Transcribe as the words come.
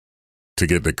To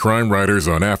get the Crime Writers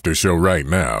on After Show right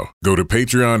now, go to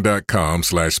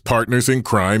patreon.com/Partners in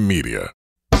Crime Media.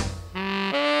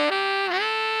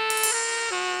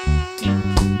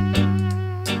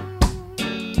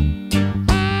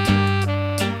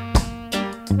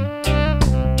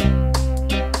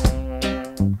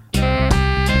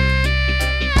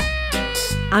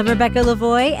 I'm Rebecca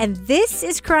Lavoie, and this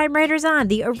is Crime Writers On,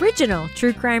 the original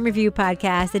true crime review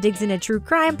podcast that digs into true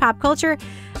crime, pop culture,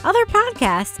 other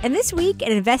podcasts, and this week,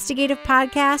 an investigative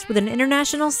podcast with an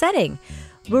international setting.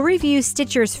 We'll review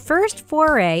Stitcher's first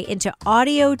foray into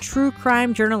audio true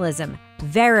crime journalism,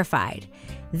 Verified.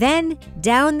 Then,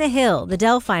 Down the Hill, the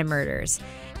Delphi Murders.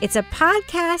 It's a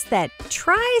podcast that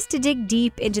tries to dig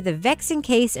deep into the vexing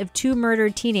case of two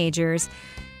murdered teenagers,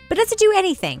 but doesn't do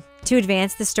anything to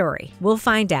advance the story. We'll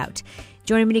find out.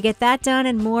 Joining me to get that done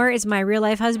and more is my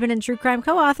real-life husband and true crime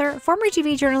co-author, former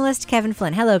TV journalist Kevin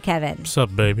Flynn. Hello, Kevin. What's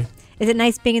up, baby? Is it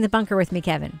nice being in the bunker with me,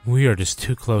 Kevin? We are just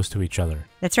too close to each other.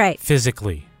 That's right.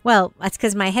 Physically. Well, that's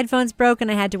because my headphones broke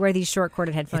and I had to wear these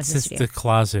short-corded headphones. It's just the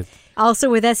closet.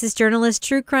 Also with us is journalist,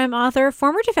 true crime author,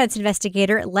 former defense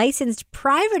investigator, licensed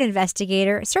private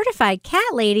investigator, certified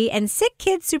cat lady, and sick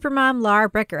kid supermom, Laura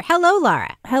Bricker. Hello,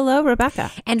 Laura. Hello,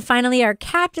 Rebecca. And finally, our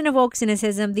captain of woke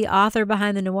cynicism, the author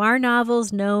behind the noir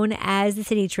novels known as the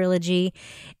City Trilogy,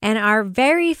 and our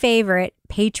very favorite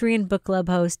Patreon book club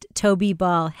host, Toby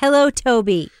Ball. Hello,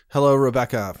 Toby. Hello,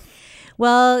 Rebecca.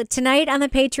 Well, tonight on the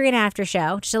Patreon After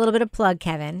Show, just a little bit of plug,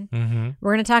 Kevin,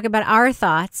 we're going to talk about our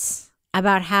thoughts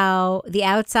about how The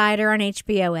Outsider on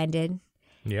HBO ended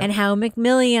and how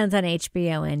McMillions on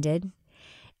HBO ended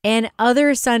and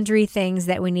other sundry things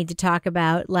that we need to talk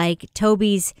about, like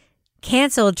Toby's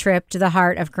canceled trip to the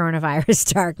heart of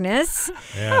coronavirus darkness.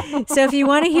 Yeah. So if you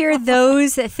want to hear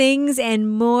those things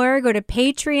and more, go to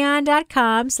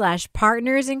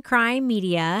patreon.com/Partners in Crime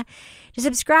Media. To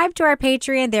subscribe to our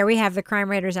Patreon, there we have the Crime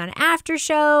Writers on After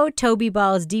Show, Toby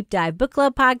Ball's Deep Dive Book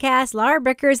Club podcast, Laura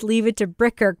Bricker's Leave It to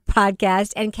Bricker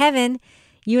podcast, and Kevin,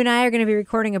 you and I are going to be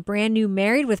recording a brand new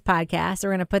Married with podcast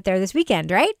we're going to put there this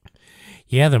weekend, right?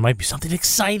 Yeah, there might be something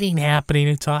exciting happening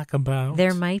to talk about.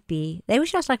 There might be. We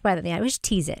should also talk about it. Yeah, we should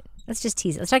tease it. Let's just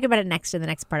tease it. Let's talk about it next in the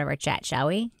next part of our chat, shall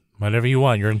we? Whatever you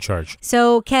want. You're in charge.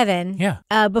 So, Kevin,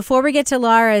 before we get to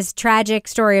Laura's tragic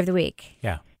story of the week,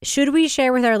 should we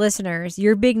share with our listeners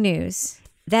your big news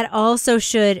that also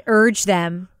should urge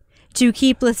them to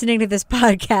keep listening to this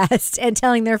podcast and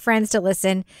telling their friends to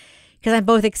listen? Because I'm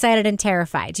both excited and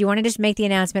terrified. Do you want to just make the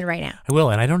announcement right now? I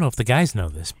will, and I don't know if the guys know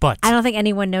this, but I don't think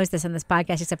anyone knows this on this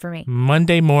podcast except for me.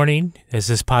 Monday morning, as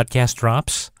this podcast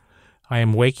drops, I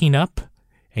am waking up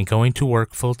and going to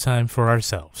work full-time for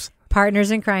ourselves. Partners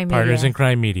in Crime Media. Partners in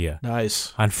Crime Media.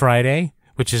 Nice. On Friday,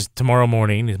 which is tomorrow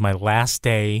morning, is my last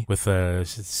day with a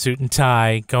suit and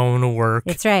tie, going to work.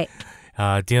 That's right.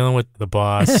 Dealing with the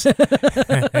boss. and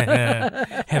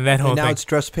that whole now thing. it's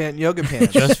dress pant, yoga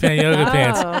pants. Dress pant, yoga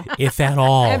pants, if at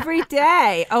all. Every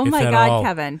day. Oh, If my at God, all.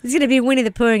 Kevin. He's going to be Winnie the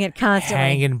Poohing it constantly.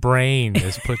 Hanging brain,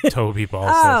 as put Toby Ball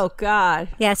says. Oh, God.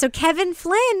 Yeah, so Kevin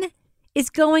Flynn is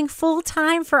going full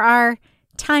time for our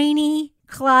tiny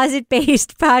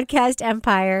closet-based podcast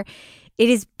empire. It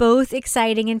is both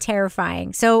exciting and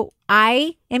terrifying. So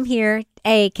I am here,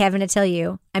 Kevin, to tell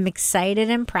you I'm excited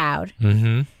and proud.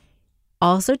 Mm-hmm.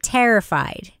 Also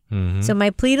terrified. Mm-hmm. So my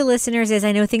plea to listeners is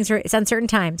I know it's uncertain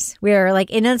times. We are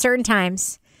like in uncertain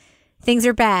times. Things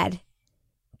are bad.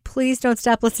 Please don't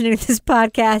stop listening to this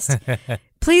podcast.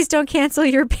 Please don't cancel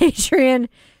your Patreon.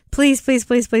 Please, please,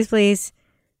 please, please, please.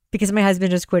 Because my husband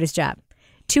just quit his job.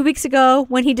 2 weeks ago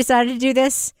when he decided to do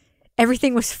this,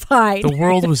 everything was fine. The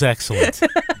world was excellent.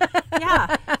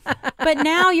 Yeah. But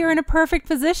now you're in a perfect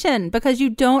position because you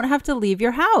don't have to leave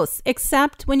your house,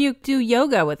 except when you do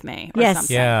yoga with me or Yes.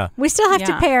 something. Yeah. We still have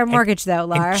to pay our mortgage, though,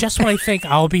 Laura. And just when I think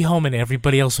I'll be home and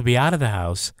everybody else will be out of the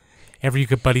house,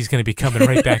 everybody's going to be coming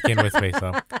right back in with me.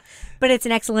 So, But it's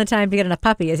an excellent time to get on a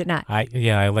puppy, is it not?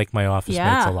 I like my office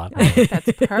mates a lot. I think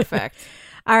that's perfect.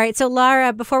 All right. So,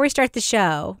 Laura, before we start the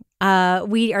show,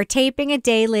 we are taping a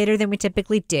day later than we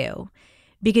typically do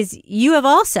because you have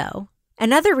also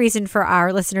another reason for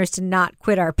our listeners to not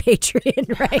quit our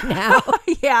Patreon right now.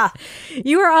 Yeah.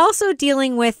 You are also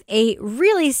dealing with a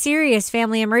really serious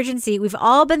family emergency. We've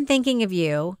all been thinking of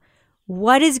you.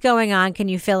 What is going on? Can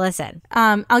you fill us in?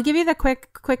 I'll give you the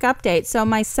quick update. So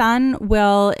my son,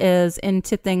 Will, is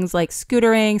into things like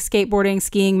scootering, skateboarding,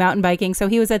 skiing, mountain biking. So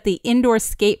he was at the indoor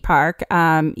skate park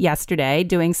yesterday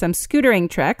doing some scootering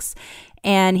tricks.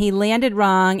 And he landed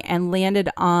wrong and landed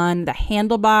on the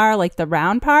handlebar, like the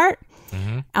round part.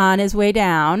 on his way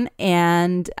down.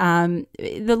 And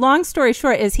the long story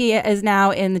short is he is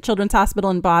now in the Children's Hospital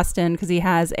in Boston because he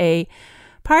has a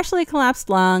partially collapsed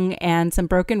lung and some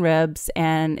broken ribs.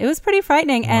 And it was pretty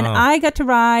frightening. And I got to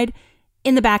ride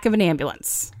in the back of an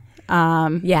ambulance.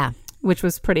 Which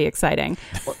was pretty exciting.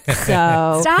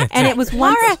 So, Stop. And it was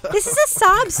Laura, this is a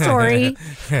sob story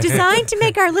designed to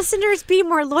make our listeners be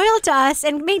more loyal to us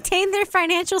and maintain their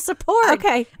financial support.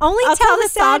 Okay. Only I'll tell the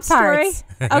sad story. parts.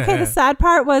 Okay, the sad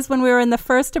part was when we were in the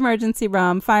first emergency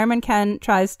room, Fireman Ken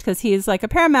tries, because he's like a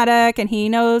paramedic and he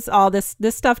knows all this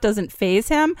stuff doesn't faze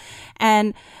him.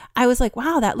 And I was like,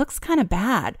 wow, that looks kind of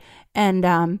bad. And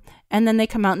then they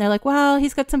come out and they're like, well,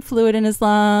 he's got some fluid in his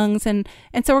lungs. And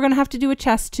so we're going to have to do a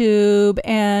chest tube.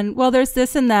 And well, there's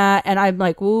this and that. And I'm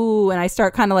like, ooh. And I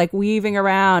start kind of like weaving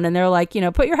around and they're like,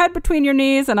 put your head between your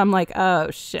knees. And I'm like, oh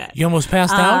shit. You almost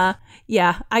passed out?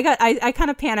 Yeah. I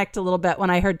kind of panicked a little bit when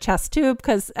I heard chest tube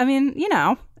because,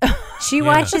 She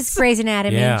watches Grey's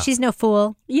Anatomy. Yeah. She's no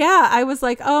fool. Yeah, I was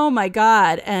like, oh my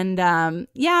God. And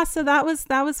so that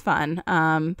was fun.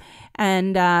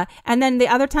 And then the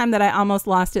other time that I almost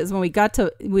lost it is when we got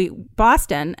to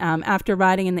Boston after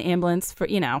riding in the ambulance for,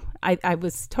 I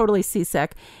was totally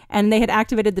seasick and they had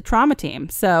activated the trauma team.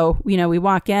 So, we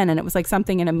walk in and it was like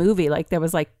something in a movie, like there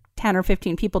was like 10 or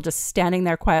 15 people just standing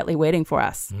there quietly waiting for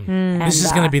us. And, this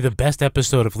is going to be the best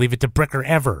episode of Leave It to Bricker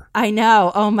ever. I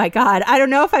know. Oh my God. I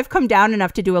don't know if I've come down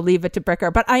enough to do a Leave It to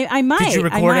Bricker, but I might. Did you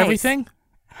record everything?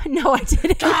 No, I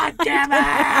didn't. God damn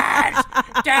it!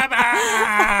 Damn it!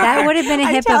 That would have been a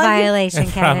HIPAA violation,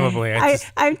 Kevin. Probably.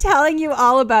 I'm telling you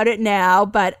all about it now,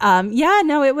 but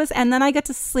it was. And then I got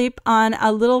to sleep on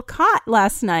a little cot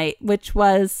last night, which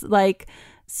was like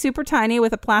super tiny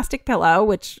with a plastic pillow,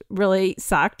 which really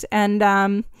sucked.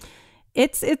 And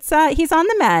it's he's on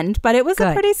the mend, but it was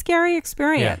a pretty scary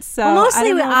experience. So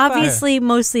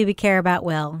mostly we care about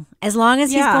Will. As long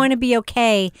as he's going to be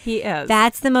okay, he is.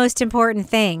 That's the most important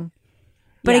thing.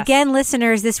 But again,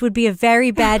 listeners, this would be a very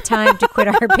bad time to quit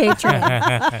our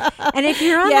Patreon. And if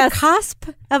you're on the cusp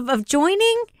of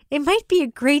joining, it might be a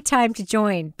great time to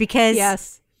join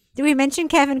because did we mention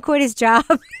Kevin quit his job?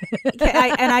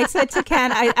 I said to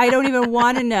Ken, I don't even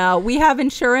want to know. We have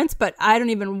insurance, but I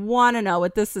don't even want to know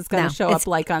what this is going to show up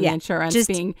like on the insurance, just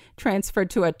being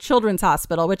transferred to a children's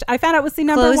hospital, which I found out was the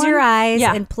number one. Close your eyes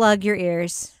and plug your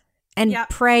ears. And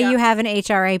pray you have an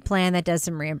HRA plan that does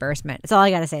some reimbursement. That's all I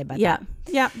got to say about that.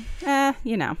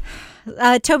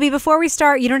 Toby, before we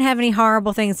start, you don't have any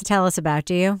horrible things to tell us about,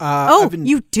 do you?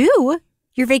 You do?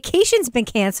 Your vacation's been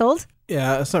canceled.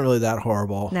 Yeah, it's not really that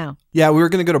horrible. No. Yeah, we were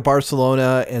going to go to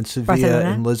Barcelona and Sevilla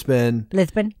and Lisbon.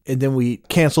 And then we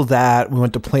canceled that. We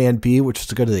went to Plan B, which was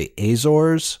to go to the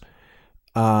Azores.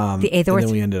 The Azores. And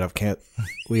then we ended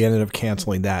up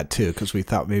canceling that too because we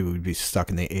thought maybe we'd be stuck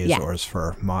in the Azores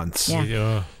for months.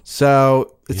 Yeah.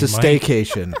 So it's a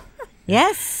staycation.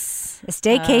 Yes, a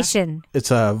staycation.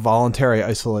 It's a voluntary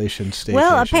isolation staycation.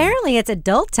 Well, apparently it's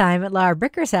adult time at Laura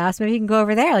Bricker's house. Maybe you can go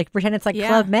over there, like pretend it's like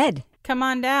Club Med. Come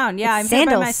on down. Yeah, it's I'm sandals.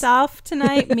 here by myself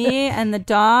tonight, me and the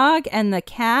dog and the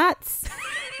cats.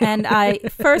 And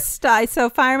so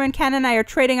Fireman Ken and I are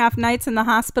trading off nights in the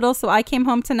hospital. So I came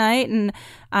home tonight and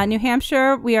New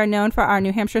Hampshire, we are known for our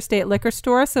New Hampshire State liquor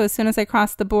store. So as soon as I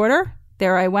crossed the border,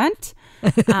 there I went.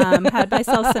 Had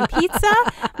myself some pizza.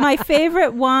 My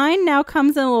favorite wine now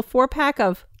comes in a little 4-pack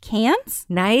of cans.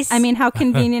 Nice. I mean, how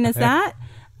convenient is that?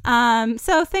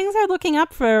 So things are looking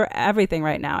up for everything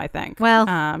right now, I think. Well,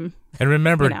 and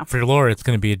remember, for Laura, it's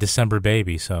going to be a December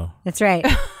baby, so. That's right.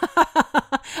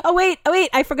 Oh, wait.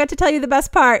 I forgot to tell you the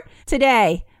best part.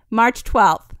 Today, March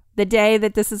 12th, the day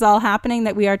that this is all happening,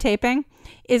 that we are taping,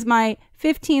 is my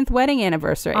 15th wedding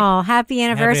anniversary. Oh, happy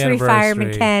anniversary,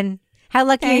 Fireman Ken. How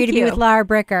lucky are you to be with Laura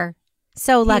Bricker?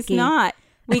 So lucky. He's not.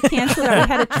 We canceled it. We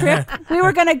had a trip. We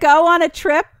were going to go on a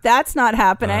trip. That's not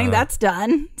happening. That's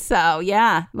done. So,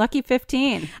 yeah, lucky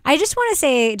 15. I just want to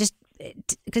say,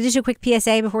 could you do a quick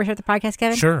PSA before we start the podcast,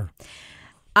 Kevin? Sure.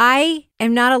 I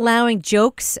am not allowing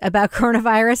jokes about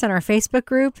coronavirus on our Facebook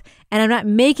group, and I'm not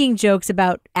making jokes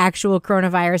about actual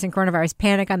coronavirus and coronavirus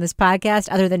panic on this podcast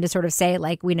other than to sort of say,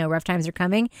 like, we know rough times are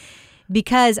coming,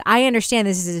 because I understand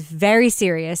this is very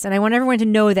serious, and I want everyone to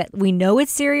know that we know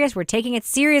it's serious, we're taking it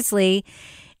seriously,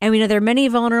 and we know there are many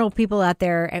vulnerable people out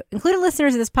there, including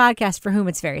listeners of this podcast, for whom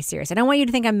it's very serious. I don't want you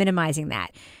to think I'm minimizing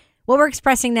that. What we're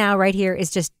expressing now right here is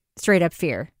just straight up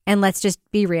fear, and let's just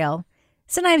be real.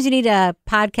 Sometimes you need a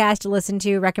podcast to listen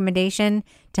to, recommendation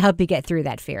to help you get through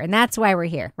that fear. And that's why we're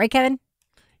here. Right, Kevin?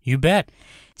 You bet.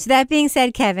 So that being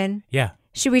said, Kevin. Yeah.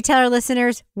 Should we tell our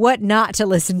listeners what not to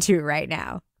listen to right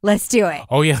now? Let's do it.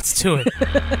 Oh, yeah, let's do it.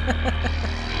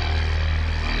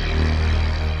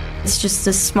 It's just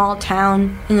a small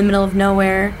town in the middle of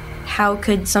nowhere. How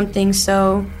could something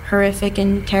so horrific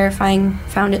and terrifying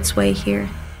found its way here?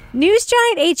 News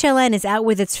giant HLN is out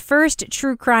with its first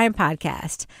true crime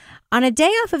podcast. On a day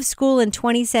off of school in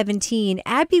 2017,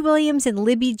 Abby Williams and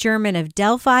Libby German of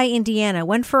Delphi, Indiana,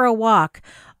 went for a walk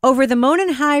over the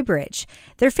Monon High Bridge.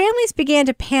 Their families began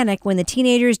to panic when the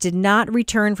teenagers did not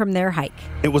return from their hike.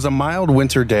 It was a mild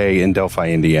winter day in Delphi,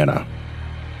 Indiana.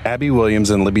 Abby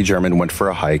Williams and Libby German went for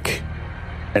a hike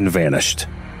and vanished.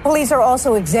 Police are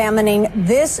also examining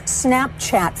this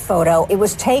Snapchat photo. It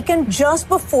was taken just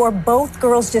before both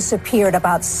girls disappeared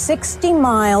about 60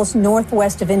 miles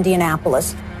northwest of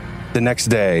Indianapolis. The next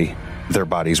day, their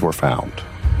bodies were found.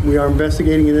 We are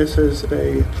investigating this as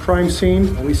a crime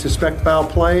scene. We suspect foul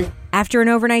play. After an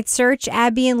overnight search,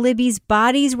 Abby and Libby's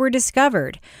bodies were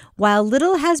discovered. While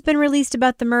little has been released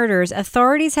about the murders,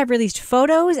 authorities have released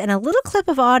photos and a little clip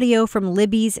of audio from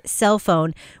Libby's cell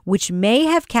phone, which may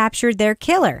have captured their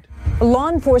killer. Law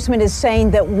enforcement is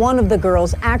saying that one of the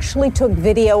girls actually took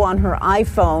video on her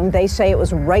iPhone. They say it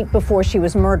was right before she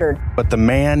was murdered. But the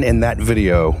man in that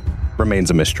video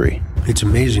remains a mystery. It's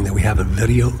amazing that we have a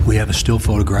video, we have a still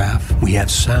photograph, we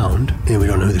have sound, and we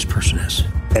don't know who this person is.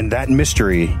 And that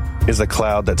mystery is a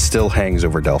cloud that still hangs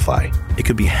over Delphi. It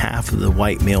could be half of the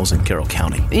white males in Carroll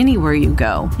County. Anywhere you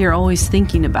go, you're always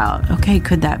thinking about, okay,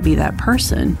 could that be that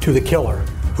person? To the killer,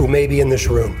 who may be in this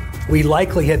room. We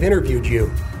likely have interviewed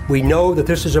you. We know that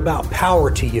this is about power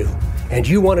to you, and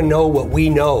you want to know what we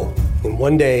know. And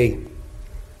one day,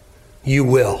 you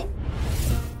will.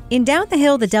 In Down the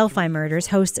Hill, the Delphi Murders,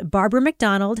 hosts Barbara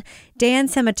McDonald, Dan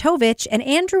Sematovich, and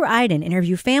Andrew Iden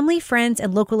interview family, friends,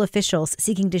 and local officials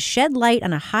seeking to shed light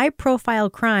on a high-profile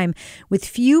crime with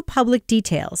few public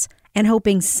details and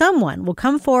hoping someone will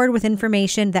come forward with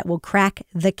information that will crack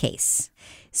the case.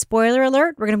 Spoiler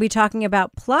alert, we're going to be talking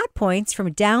about plot points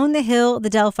from Down the Hill, the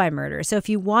Delphi Murders. So if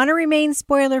you want to remain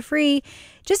spoiler-free,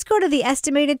 just go to the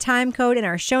estimated time code in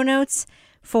our show notes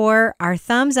for our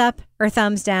thumbs up or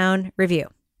thumbs down review.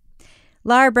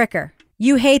 Lara Bricker,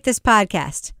 you hate this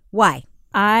podcast. Why?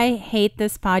 I hate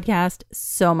this podcast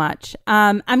so much.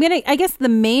 I guess the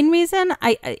main reason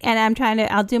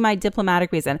I'll do my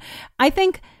diplomatic reason. I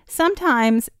think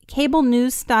sometimes cable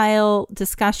news style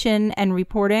discussion and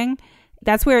reporting,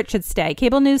 that's where it should stay.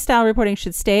 Cable news style reporting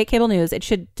should stay at cable news. It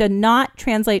should not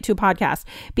translate to a podcast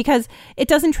because it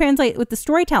doesn't translate with the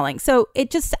storytelling. So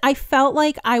I felt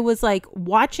like I was like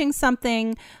watching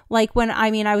something like when,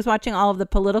 I was watching all of the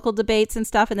political debates and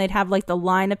stuff, and they'd have like the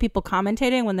line of people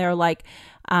commentating when they're like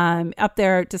up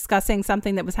there discussing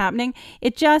something that was happening.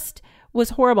 It just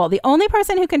was horrible. The only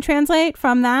person who can translate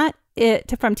from that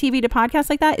from TV to podcast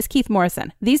like that is Keith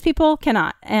Morrison. These people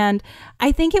cannot. And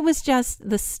I think it was just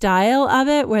the style of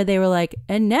it where they were like,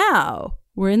 and now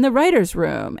we're in the writer's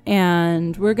room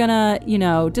and we're gonna,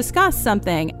 discuss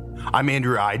something. I'm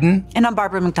Andrew Iden. And I'm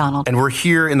Barbara McDonald. And we're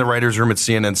here in the writer's room at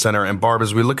CNN Center. And Barb,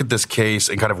 as we look at this case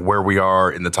and kind of where we are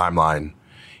in the timeline,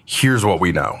 here's what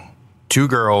we know. 2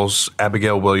 girls,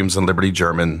 Abigail Williams and Liberty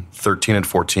German, 13 and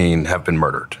 14, have been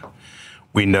murdered.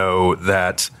 We know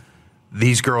that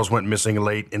these girls went missing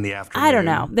late in the afternoon. I don't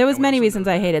know. There was many reasons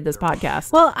I hated this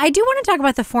podcast. Well, I do want to talk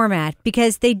about the format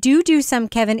because they do some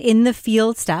Kevin in the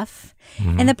field stuff.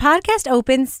 Mm-hmm. And the podcast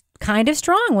opens kind of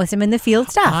strong with some in the field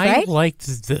stuff, right? I liked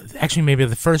maybe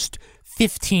the first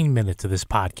 15 minutes of this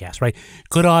podcast, right?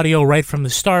 Good audio right from the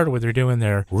start where they're doing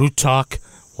their route talk,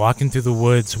 walking through the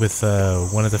woods with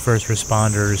one of the first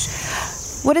responders.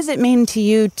 What does it mean to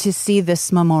you to see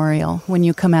this memorial when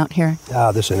you come out here?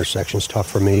 This intersection's tough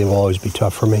for me. It will always be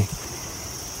tough for me.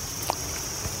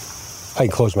 I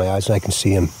can close my eyes and I can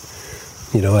see him.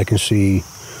 I can see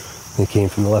he came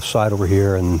from the left side over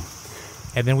here. And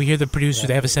then we hear the producers,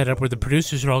 they have a setup where the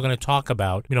producers are all going to talk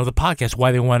about, the podcast,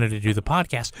 why they wanted to do the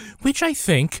podcast, which I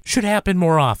think should happen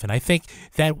more often. I think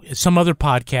that some other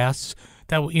podcasts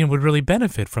that would really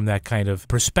benefit from that kind of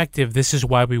perspective. This is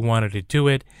why we wanted to do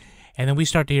it. And then we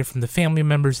start to hear from the family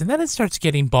members, and then it starts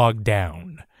getting bogged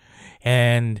down.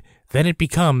 And then it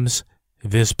becomes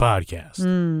this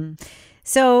podcast.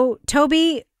 So,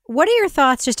 Toby, what are your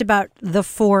thoughts just about the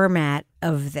format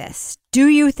of this? Do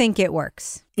you think it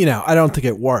works? I don't think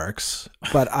it works,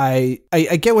 but I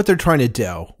get what they're trying to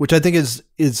do, which I think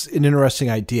is an interesting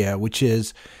idea, which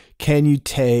is, can you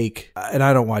take, and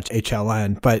I don't watch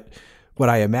HLN, but what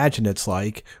I imagine it's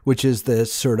like, which is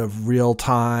this sort of real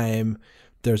time,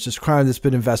 there's this crime that's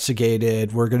been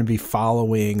investigated. We're going to be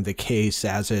following the case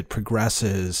as it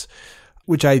progresses,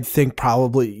 which I think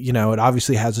probably, it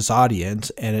obviously has its audience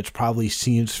and it probably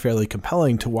seems fairly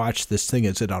compelling to watch this thing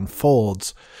as it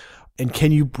unfolds. And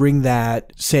can you bring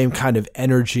that same kind of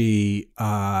energy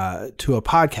to a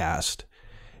podcast?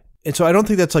 And so I don't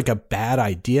think that's like a bad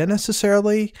idea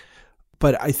necessarily,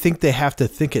 but I think they have to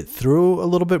think it through a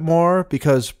little bit more,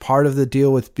 because part of the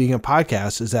deal with being a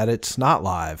podcast is that it's not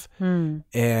live.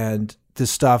 And this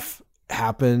stuff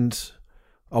happened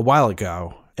a while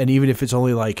ago. And even if it's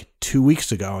only like 2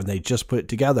 weeks ago and they just put it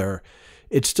together,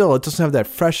 it doesn't have that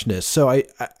freshness. So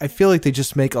I feel like they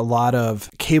just make a lot of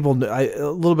cable, a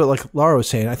little bit like Laura was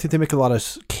saying, I think they make a lot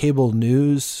of cable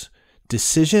news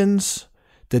decisions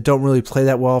that don't really play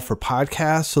that well for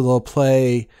podcasts. So they'll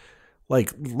play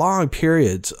like long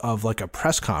periods of like a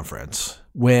press conference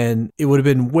when it would have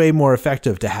been way more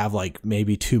effective to have like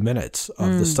maybe 2 minutes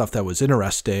of the stuff that was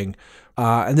interesting.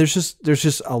 And there's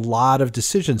just a lot of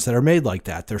decisions that are made like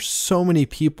that. There's so many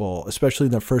people, especially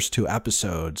in the first 2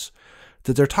 episodes,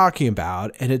 that they're talking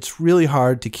about, and it's really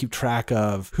hard to keep track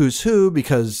of who's who,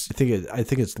 because I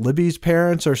think it's Libby's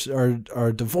parents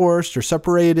are divorced or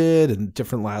separated and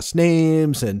different last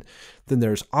names, and then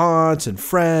there's aunts and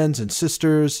friends and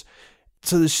sisters.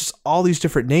 So there's just all these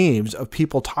different names of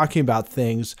people talking about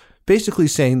things, basically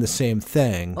saying the same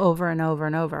thing over and over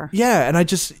and over. Yeah. And I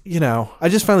just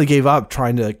finally gave up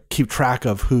trying to keep track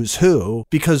of who's who,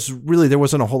 because really there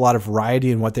wasn't a whole lot of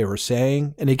variety in what they were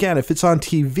saying. And again, if it's on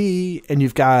TV and you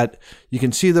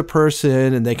can see the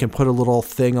person and they can put a little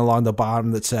thing along the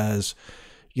bottom that says,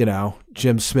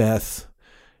 Jim Smith,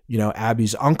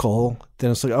 Abby's uncle,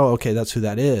 then it's like, oh, okay, that's who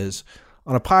that is.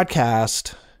 On a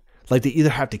podcast, like they either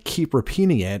have to keep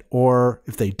repeating it, or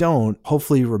if they don't,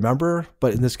 hopefully you remember,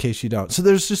 but in this case you don't. So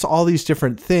there's just all these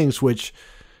different things which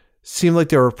seem like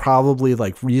there were probably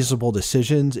like reasonable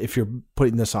decisions if you're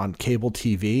putting this on cable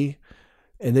TV,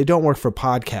 and they don't work for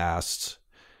podcasts.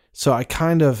 So I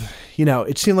kind of,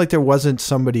 it seemed like there wasn't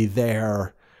somebody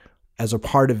there as a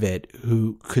part of it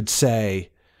who could say,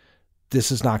 this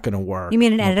is not going to work. You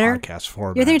mean an editor? Podcast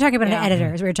format. You're talking about an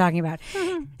editor, is what you're talking about.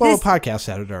 Well, a podcast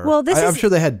editor. Well, I'm sure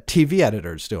they had TV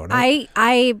editors doing it.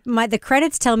 The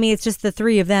credits tell me it's just the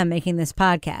 3 of them making this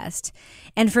podcast.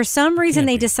 And for some reason,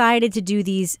 they decided to do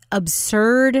these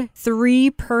absurd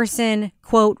 3-person,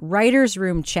 quote, writer's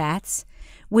room chats,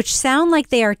 which sound like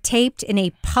they are taped in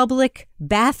a public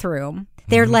bathroom.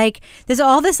 They're like, there's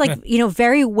all this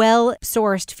very well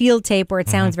sourced field tape where it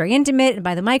sounds very intimate and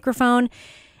by the microphone.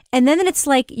 And then it's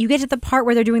like you get to the part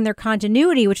where they're doing their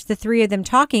continuity, which is the 3 of them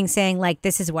talking, saying like,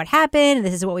 this is what happened, and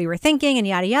this is what we were thinking, and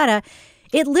yada, yada.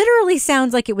 It literally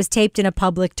sounds like it was taped in a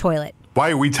public toilet. Why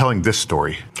are we telling this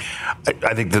story?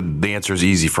 I think the answer is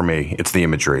easy for me. It's the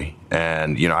imagery.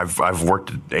 And, I've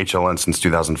worked at HLN since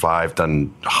 2005,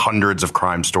 done hundreds of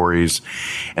crime stories,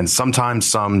 and sometimes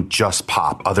some just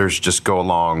pop. Others just go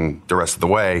along the rest of the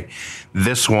way.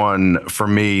 This one, for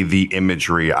me, the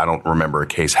imagery, I don't remember a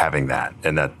case having that.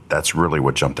 And that's really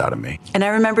what jumped out at me. And I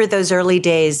remember those early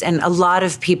days, and a lot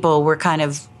of people were kind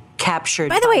of captured.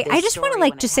 By the way, I just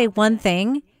want to say one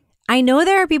thing. I know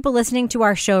there are people listening to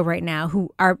our show right now who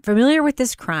are familiar with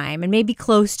this crime and maybe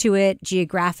close to it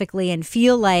geographically and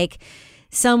feel like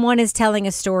someone is telling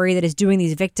a story that is doing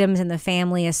these victims and the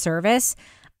family a service.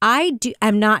 I'm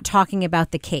not talking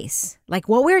about the case. Like,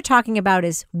 what we're talking about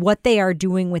is what they are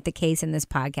doing with the case in this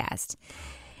podcast.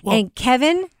 Well, and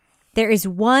Kevin, there is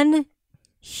one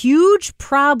huge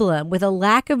problem with a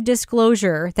lack of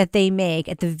disclosure that they make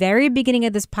at the very beginning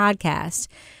of this podcast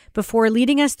before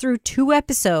leading us through 2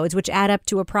 episodes, which add up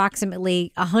to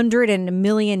approximately 100 and a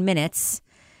million minutes.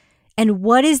 And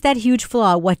what is that huge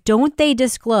flaw? What don't they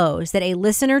disclose that a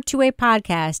listener to a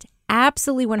podcast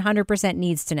absolutely 100%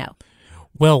 needs to know?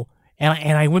 Well,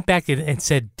 and I went back and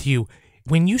said to you,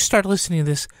 when you start listening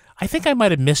to this, I think I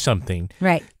might have missed something.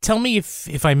 Right. Tell me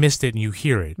if I missed it and you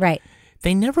hear it. Right.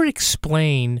 They never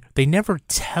explain, they never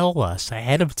tell us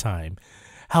ahead of time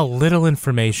how little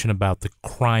information about the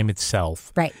crime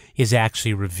itself is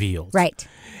actually revealed. Right.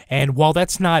 And while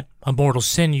that's not a mortal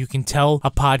sin, you can tell a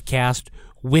podcast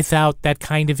without that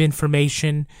kind of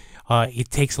information. It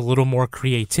takes a little more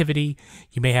creativity.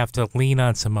 You may have to lean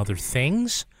on some other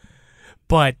things.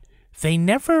 But they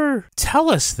never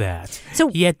tell us that.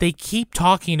 Yet they keep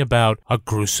talking about a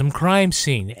gruesome crime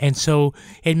scene. And so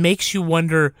it makes you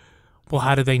wonder, well,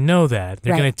 how do they know that?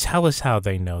 They're going to tell us how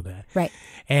they know that. Right.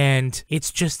 And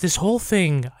it's just this whole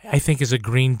thing, I think, is a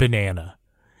green banana.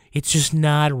 It's just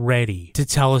not ready to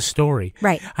tell a story.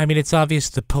 Right. I mean, it's obvious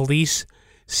the police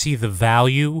see the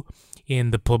value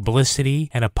in the publicity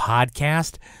and a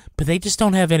podcast, but they just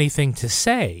don't have anything to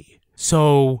say.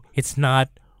 So it's not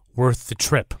worth the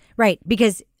trip. Right.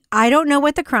 Because I don't know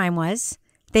what the crime was.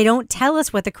 They don't tell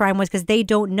us what the crime was because they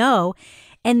don't know.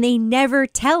 And they never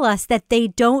tell us that they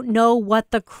don't know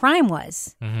what the crime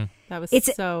was. Mm-hmm. That was it's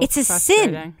a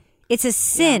frustrating. sin. It's a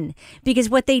sin because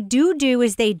what they do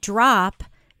is they drop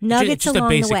nuggets just along a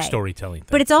basic the way. Storytelling thing.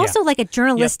 But it's also like a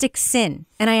journalistic sin.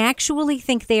 And I actually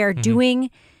think they are doing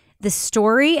the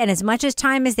story, and as much as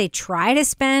time as they try to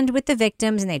spend with the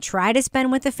victims and they try to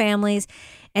spend with the families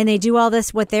and they do all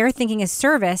this, what they're thinking is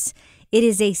service, it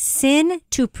is a sin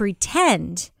to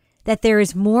pretend that there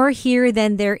is more here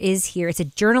than there is here. It's a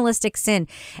journalistic sin.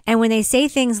 And when they say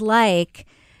things like,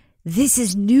 this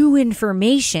is new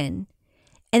information,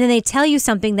 and then they tell you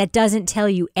something that doesn't tell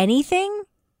you anything,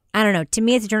 I don't know. To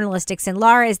me, it's a journalistic sin.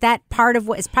 Laura, is that part of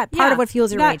what is part of what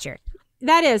fuels your rage here?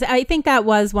 That is. I think that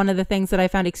was one of the things that I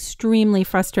found extremely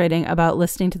frustrating about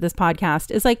listening to this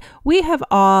podcast is like, we have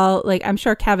all, like, I'm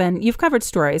sure, Kevin, you've covered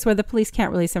stories where the police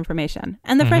can't release information.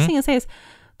 And the first thing you say is,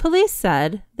 police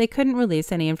said they couldn't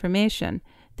release any information.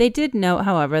 They did note,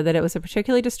 however, that it was a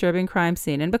particularly disturbing crime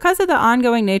scene. And because of the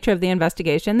ongoing nature of the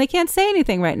investigation, they can't say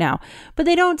anything right now. But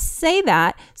they don't say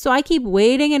that. So I keep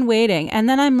waiting and waiting. And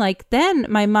then I'm like, then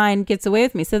my mind gets away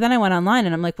with me. So then I went online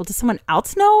and I'm like, well, does someone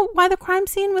else know why the crime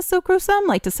scene was so gruesome?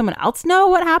 Like, does someone else know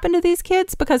what happened to these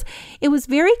kids? Because it was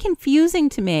very confusing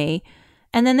to me.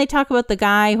 And then they talk about the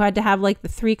guy who had to have like the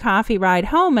 3 coffee ride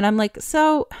home. And I'm like,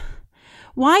 so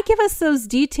why give us those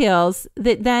details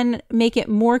that then make it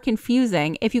more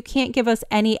confusing if you can't give us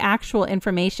any actual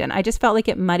information? I just felt like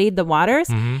it muddied the waters.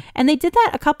 And they did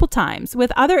that a couple times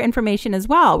with other information as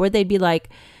well, where they'd be like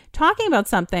talking about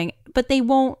something, but they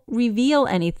won't reveal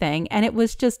anything. And it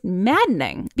was just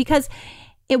maddening because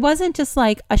it wasn't just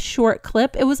like a short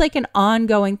clip. It was like an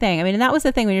ongoing thing. I mean, and that was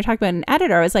the thing when you're talking about an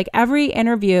editor, it's like every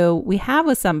interview we have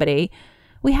with somebody,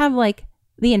 we have like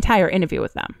the entire interview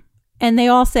with them. And they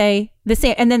all say the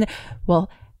same. And then, well,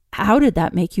 how did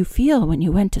that make you feel when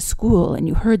you went to school and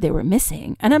you heard they were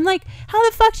missing? And I'm like, how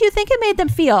the fuck do you think it made them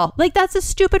feel? Like, that's a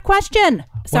stupid question.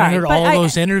 When I heard all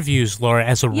those interviews, Laura,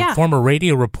 as a former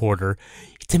radio reporter,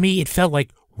 to me, it felt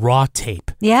like raw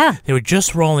tape. Yeah. They were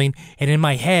just rolling. And in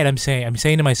my head, I'm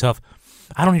saying to myself,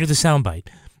 I don't hear the soundbite.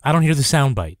 I don't hear the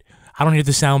soundbite. I don't hear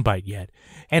the soundbite yet.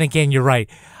 And again, you're right.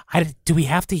 Do we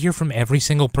have to hear from every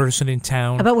single person in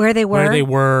town about where they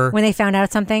were when they found out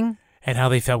something and how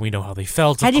they felt? We know how they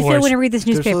felt. How do you feel when you read this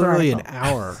newspaper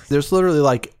article? There's literally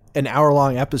like an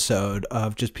hour-long episode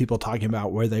of just people talking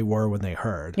about where they were when they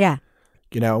heard. Yeah.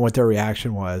 You know, and what their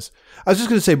reaction was. I was just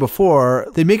going to say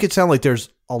before, they make it sound like there's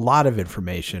a lot of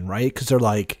information, right? Because they're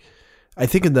like, I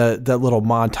think in that little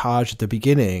montage at the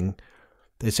beginning,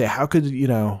 they say, how could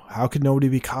nobody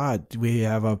be caught? We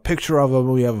have a picture of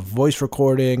them. We have a voice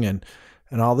recording and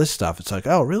all this stuff. It's like,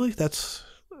 oh, really? That's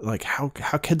like, how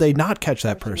could they not catch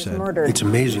that person? It's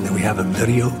amazing that we have a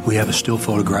video, we have a still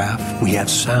photograph, we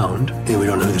have sound, and we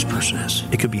don't know who this person is.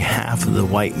 It could be half of the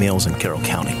white males in Carroll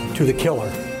County. To the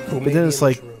killer. But then it's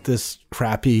like this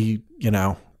crappy,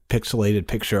 pixelated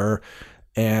picture,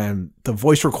 and the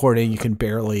voice recording you can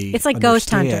barely It's like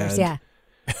understand. Ghost Hunters, yeah.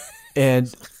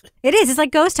 And it is. It's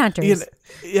like Ghost Hunters.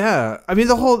 Yeah. I mean,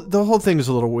 the whole thing is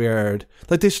a little weird.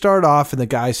 Like, they start off and the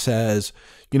guy says,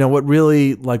 what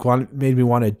really made me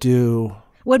want to do.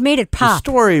 What made it pop?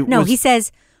 He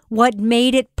says, what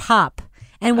made it pop?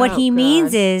 And what he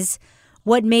means is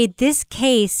what made this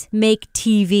case make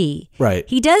TV. Right.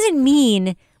 He doesn't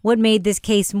mean what made this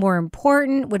case more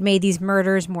important, what made these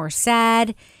murders more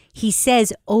sad. He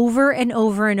says over and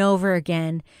over and over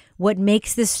again, what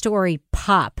makes this story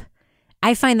pop.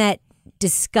 I find that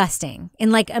disgusting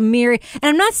and like a myriad. And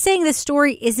I'm not saying the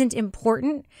story isn't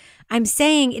important. I'm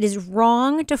saying it is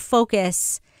wrong to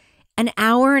focus an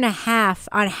hour and a half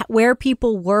on where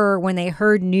people were when they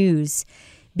heard news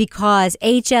because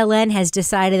HLN has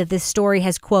decided that this story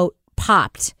has, quote,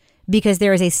 popped because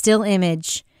there is a still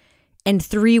image and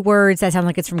 3 words that sound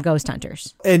like it's from Ghost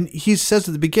Hunters. And he says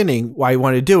at the beginning why he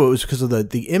wanted to do it was because of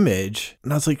the image.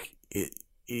 And I was like,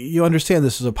 you understand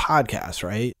this is a podcast,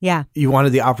 right? Yeah. You wanted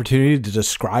the opportunity to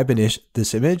describe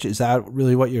this image? Is that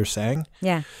really what you're saying?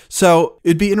 Yeah. So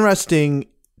it'd be interesting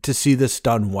to see this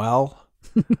done well,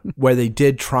 where they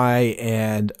did try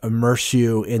and immerse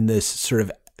you in this sort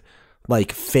of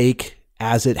like fake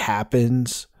as it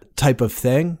happens type of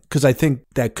thing. Because I think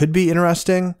that could be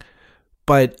interesting,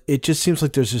 but it just seems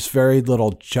like there's just very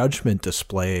little judgment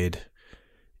displayed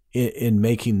in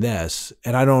making this.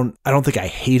 And I don't think I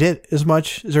hate it as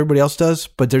much as everybody else does,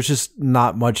 but there's just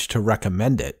not much to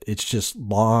recommend it. It's just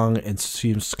long and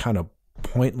seems kind of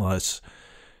pointless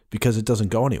because it doesn't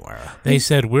go anywhere. They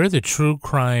said, we're the true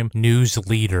crime news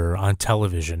leader on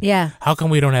television. Yeah. How come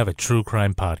we don't have a true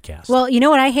crime podcast? Well, you know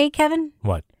what I hate, Kevin?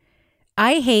 What?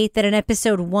 I hate that in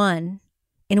episode 1,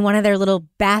 in one of their little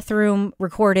bathroom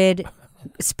recorded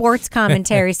sports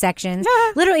commentary sections.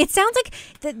 Literally, it sounds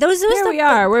like those. Here we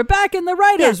are. We're back in the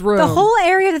writers' room. The whole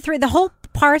area of the whole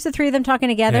parts of the three of them talking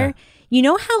together. Yeah. You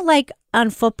know how like on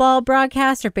football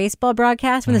broadcasts or baseball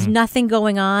broadcasts when there's nothing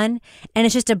going on and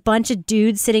it's just a bunch of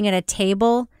dudes sitting at a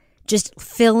table just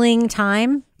filling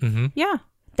time? Mm-hmm. Yeah.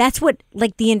 That's what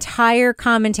like the entire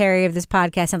commentary of this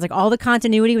podcast sounds like. All the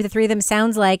continuity with the three of them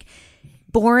sounds like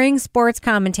boring sports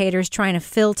commentators trying to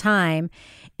fill time.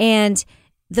 And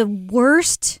the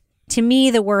worst, to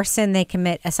me, the worst sin they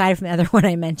commit, aside from the other one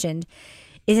I mentioned,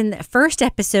 is in the first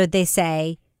episode they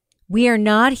say, we are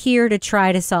not here to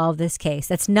try to solve this case.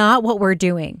 That's not what we're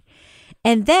doing.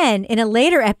 And then in a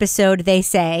later episode, they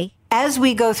say, as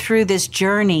we go through this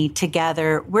journey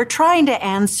together, we're trying to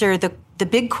answer the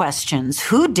big questions.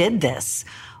 Who did this?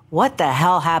 What the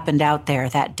hell happened out there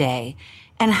that day?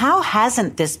 And how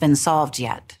hasn't this been solved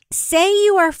yet? Say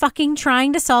you are fucking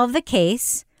trying to solve the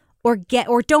case, or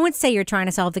don't say you're trying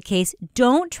to solve the case.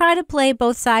 Don't try to play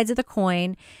both sides of the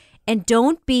coin. And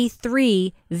don't be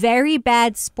three very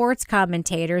bad sports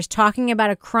commentators talking about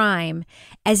a crime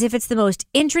as if it's the most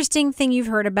interesting thing you've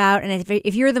heard about. And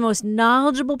if you're the most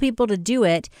knowledgeable people to do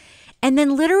it, and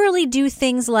then literally do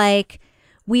things like,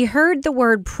 we heard the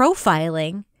word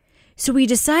profiling, so we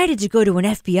decided to go to an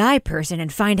FBI person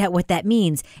and find out what that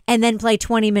means, and then play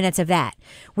 20 minutes of that.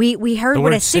 We heard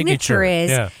what a signature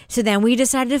is, so then we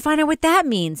decided to find out what that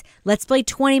means. Let's play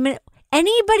 20 minutes.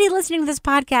 Anybody listening to this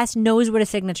podcast knows what a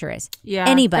signature is. Yeah.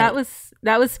 Anybody.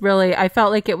 That was really, I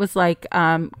felt like it was like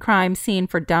crime scene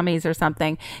for dummies or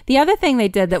something. The other thing they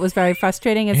did that was very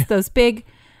frustrating is those big,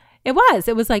 it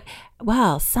was like,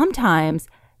 well, sometimes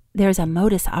there's a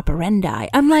modus operandi.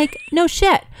 I'm like, no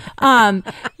shit. What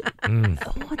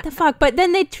the fuck? But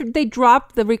then they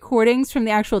dropped the recordings from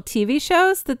the actual TV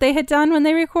shows that they had done when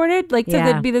they recorded. Like, so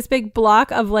there'd be this big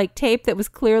block of like tape that was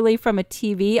clearly from a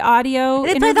TV audio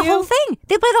They interview. play the whole thing.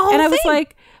 And I was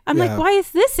like, like, why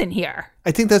is this in here?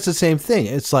 I think that's the same thing.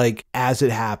 It's like as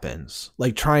it happens,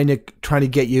 like trying to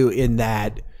get you in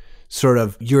that sort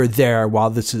of you're there while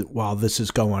this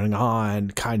is going on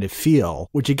kind of feel,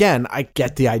 which again, I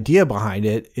get the idea behind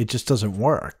it. It just doesn't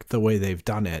work the way they've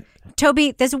done it.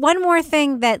 Toby, there's one more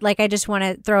thing that like I just want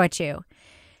to throw at you.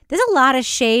 There's a lot of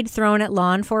shade thrown at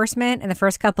law enforcement in the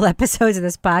first couple episodes of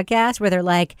this podcast where they're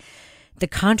like, the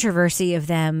controversy of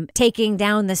them taking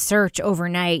down the search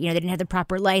overnight, they didn't have the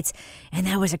proper lights, and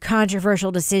that was a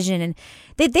controversial decision. And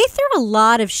they throw a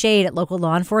lot of shade at local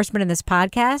law enforcement in this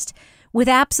podcast, with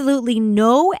absolutely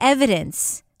no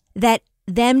evidence that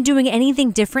them doing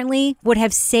anything differently would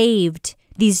have saved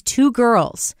these two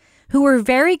girls who were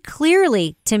very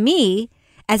clearly, to me,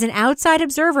 as an outside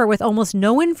observer with almost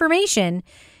no information,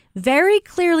 very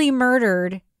clearly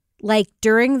murdered, like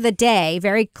during the day,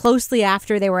 very closely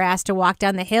after they were asked to walk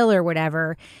down the hill or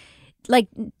whatever. Like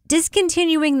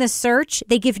discontinuing the search,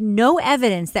 they give no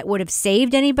evidence that would have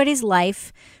saved anybody's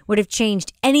life, would have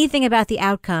changed anything about the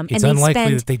outcome. It's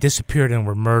unlikely that they disappeared and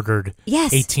were murdered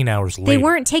 18 hours later. They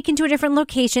weren't taken to a different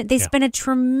location. They spent a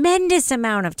tremendous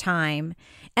amount of time.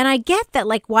 And I get that,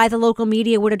 like, why the local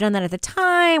media would have done that at the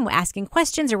time, asking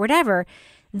questions or whatever.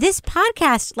 This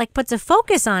podcast, like, puts a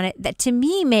focus on it that to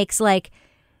me makes, like,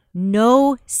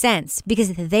 no sense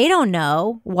because they don't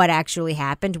know what actually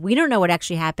happened. We don't know what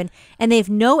actually happened. And they have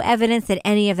no evidence that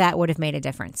any of that would have made a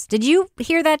difference. Did you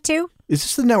hear that too? Is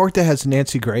this the network that has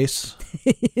Nancy Grace?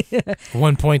 At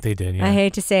one point they did, yeah. I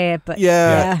hate to say it, but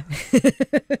yeah.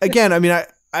 Again, I mean,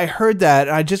 I heard that.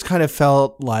 And I just kind of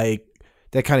felt like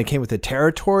that kind of came with the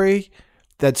territory,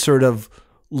 that sort of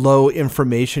low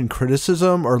information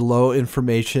criticism or low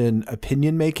information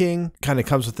opinion making kind of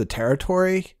comes with the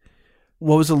territory.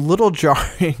 What was a little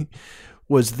jarring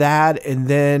was that, and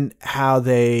then how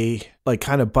they like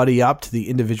kind of buddy up to the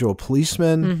individual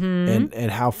policemen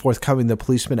and how forthcoming the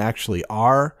policemen actually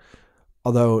are,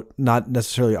 although not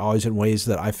necessarily always in ways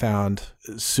that I found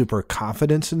super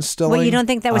confidence instilling. Well, you don't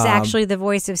think that was actually the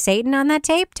voice of Satan on that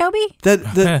tape, Toby?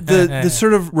 The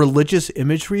sort of religious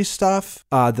imagery stuff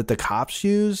that the cops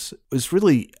use was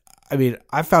really, I mean,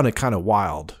 I found it kind of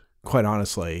wild, quite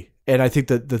honestly. And I think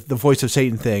that the voice of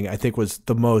Satan thing, I think, was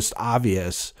the most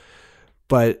obvious.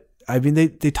 But I mean, they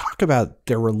talk about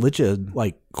their religion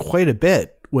like quite a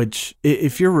bit. Which,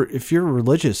 if you're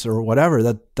religious or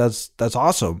whatever, that's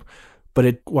awesome.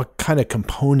 But what kind of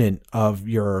component of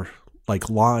your like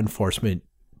law enforcement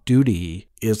duty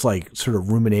is like sort of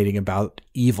ruminating about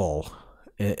evil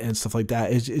and stuff like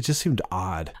that? It just seemed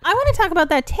odd. I want to talk about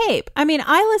that tape. I mean,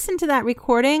 I listened to that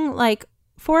recording like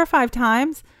 4 or 5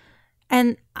 times.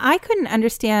 And I couldn't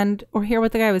understand or hear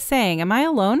what the guy was saying. Am I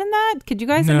alone in that? Could you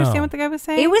guys understand what the guy was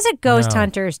saying? It was a Ghost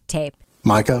Hunters tape.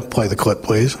 Micah, play the clip,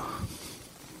 please.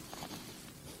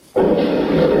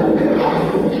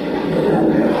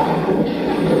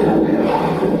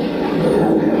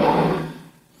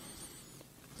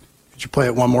 Play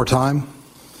it one more time.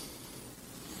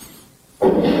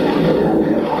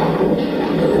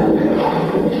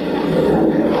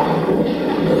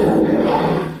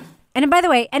 And by the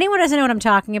way, anyone who doesn't know what I'm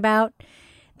talking about,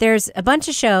 there's a bunch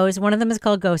of shows. One of them is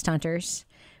called Ghost Hunters,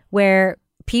 where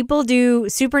people do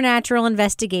supernatural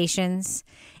investigations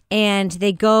and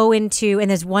they go into, and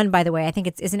there's one, by the way, I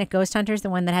think isn't it Ghost Hunters? The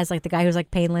one that has like the guy who's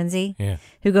like Payne Lindsay,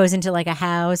 who goes into like a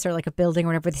house or like a building or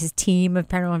whatever with his team of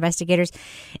paranormal investigators.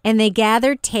 And they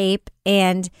gather tape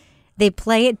and they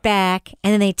play it back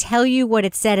and then they tell you what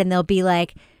it said. And they'll be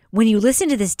like, when you listen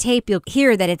to this tape, you'll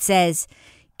hear that it says,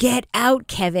 "Get out,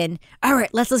 Kevin." All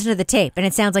right, let's listen to the tape. And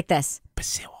it sounds like this.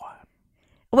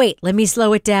 Wait, let me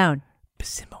slow it down.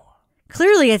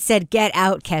 Clearly it said, "Get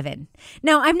out, Kevin."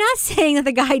 Now, I'm not saying that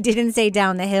the guy didn't say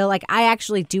 "down the hill." Like, I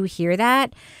actually do hear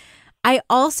that. I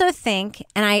also think,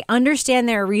 and I understand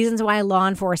there are reasons why law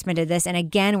enforcement did this. And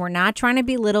again, we're not trying to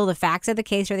belittle the facts of the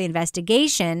case or the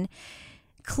investigation.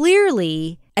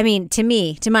 Clearly, I mean, to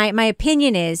my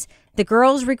opinion is the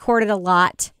girls recorded a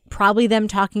lot. Probably them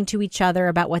talking to each other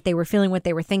about what they were feeling, what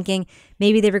they were thinking.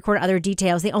 Maybe they recorded other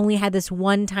details. They only had this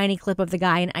one tiny clip of the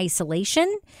guy in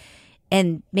isolation.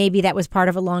 And maybe that was part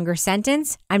of a longer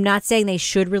sentence. I'm not saying they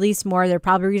should release more. There are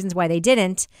probably reasons why they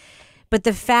didn't. But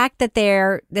the fact that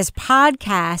this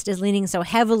podcast is leaning so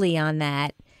heavily on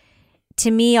that,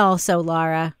 to me also,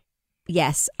 Laura,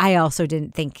 yes, I also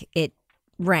didn't think it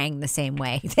rang the same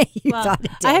way that you thought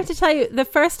it did. I have to tell you, the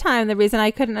first time, the reason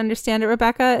I couldn't understand it,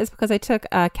 Rebecca, is because I took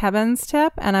Kevin's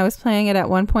tip and I was playing it at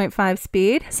 1.5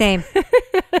 speed. Same.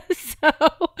 So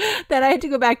then I had to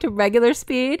go back to regular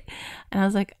speed. And I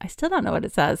was like, I still don't know what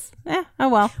it says. Oh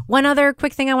well. One other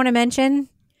quick thing I want to mention,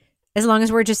 as long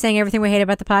as we're just saying everything we hate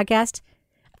about the podcast,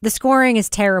 the scoring is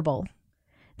terrible.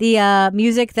 The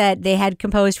music that they had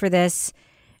composed for this,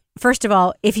 first of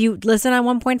all, if you listen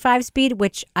on 1.5 speed,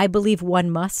 which I believe one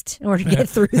must in order to get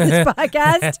through this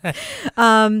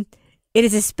podcast, it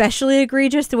is especially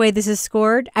egregious the way this is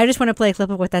scored. I just want to play a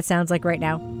clip of what that sounds like right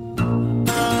now.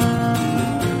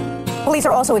 Police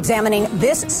are also examining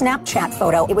this Snapchat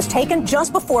photo. It was taken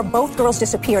just before both girls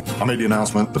disappeared. I made the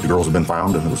announcement that the girls have been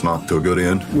found and it was not to a good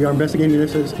end. We are investigating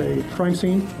this as a crime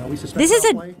scene. We suspect this is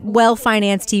a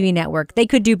well-financed TV network. They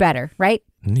could do better, right?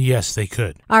 Yes, they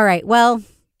could. All right. Well,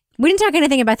 we didn't talk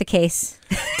anything about the case.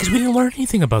 Because we didn't learn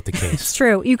anything about the case. It's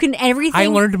true. You can everything. I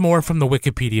learned more from the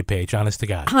Wikipedia page, honest to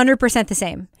God. 100% the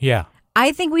same. Yeah.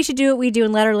 I think we should do what we do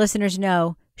and let our listeners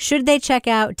know. Should they check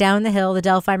out Down the Hill, The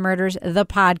Delphi Murders, the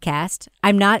podcast?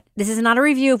 This is not a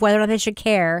review of whether or not they should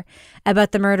care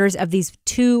about the murders of these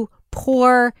two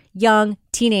poor young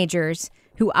teenagers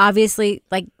who obviously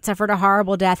suffered a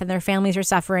horrible death and their families are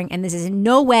suffering. And this is in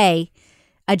no way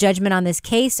a judgment on this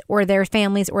case or their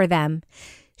families or them.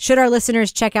 Should our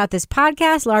listeners check out this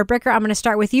podcast? Laura Bricker, I'm going to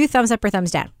start with you. Thumbs up or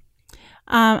thumbs down?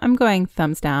 I'm going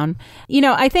thumbs down.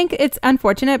 I think it's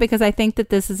unfortunate because I think that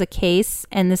this is a case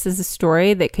and this is a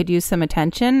story that could use some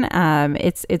attention.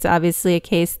 It's obviously a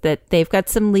case that they've got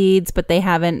some leads, but they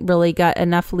haven't really got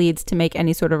enough leads to make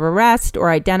any sort of arrest or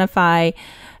identify,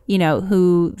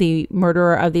 who the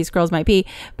murderer of these girls might be.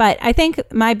 But I think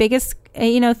my biggest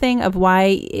thing of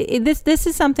why this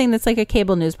is something that's like a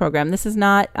cable news program. This is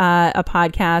not a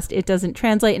podcast. It doesn't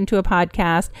translate into a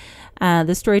podcast.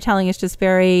 The storytelling is just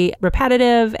very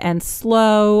repetitive and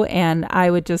slow. And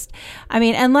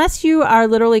unless you are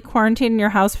literally quarantined in your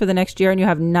house for the next year and you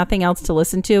have nothing else to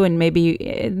listen to, and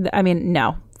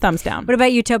no. Thumbs down. What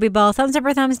about you, Toby Ball? Thumbs up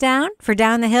or thumbs down for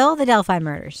Down the Hill, The Delphi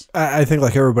Murders? I think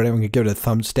like everybody, I'm going to give it a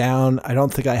thumbs down. I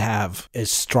don't think I have as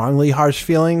strongly harsh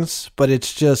feelings, but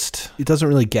it doesn't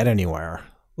really get anywhere.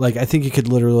 Like, I think you could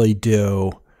literally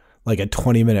do like a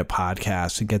 20-minute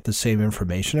podcast and get the same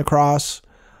information across.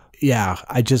 Yeah,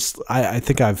 I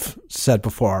think I've said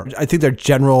before, I think their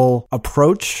general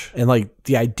approach and like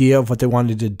the idea of what they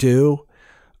wanted to do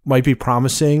might be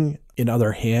promising in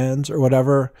other hands or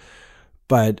whatever.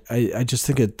 But I just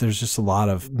think there's just a lot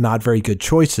of not very good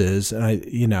choices. And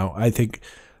I think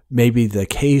maybe the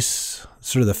case,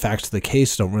 sort of the facts of the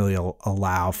case don't really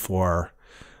allow for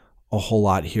a whole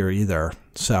lot here either.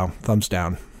 So thumbs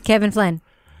down. Kevin Flynn.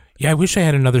 Yeah, I wish I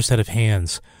had another set of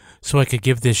hands so I could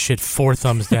give this shit 4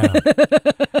 thumbs down.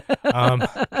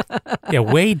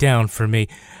 Way down for me.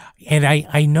 And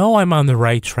I know I'm on the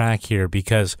right track here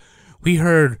because we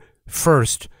heard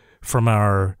first from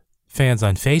our fans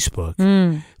on Facebook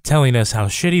telling us how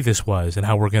shitty this was and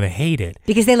how we're going to hate it.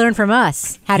 Because they learned from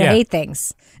us how to hate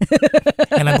things.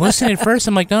 And I'm listening first.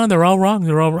 I'm like, no, they're all wrong.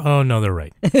 Oh, no, they're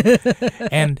right.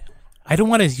 And I don't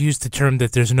want to use the term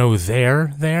that there's no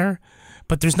there,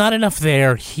 but there's not enough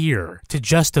there here to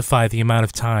justify the amount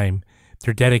of time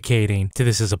they're dedicating to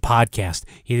this as a podcast.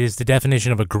 It is the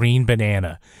definition of a green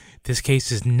banana. This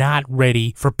case is not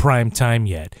ready for prime time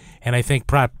yet. And I think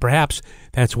perhaps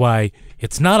that's why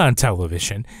it's not on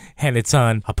television and it's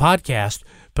on a podcast.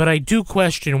 But I do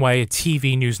question why a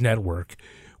TV news network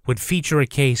would feature a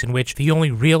case in which the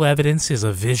only real evidence is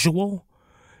a visual,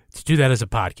 to do that as a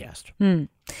podcast.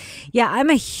 Yeah, I'm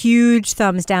a huge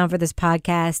thumbs down for this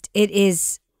podcast. It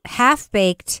is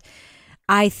half-baked.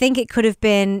 I think it could have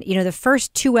been, the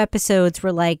first 2 episodes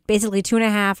were like basically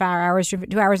 2.5 hours,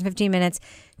 2 hours and 15 minutes.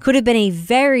 Could have been a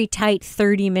very tight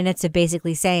 30 minutes of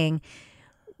basically saying,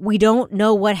 we don't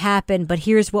know what happened, but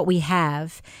here's what we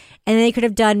have. And they could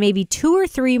have done maybe 2 or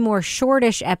 3 more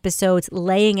shortish episodes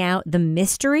laying out the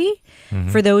mystery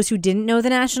for those who didn't know the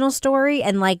national story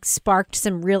and like sparked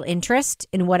some real interest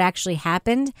in what actually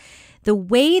happened. The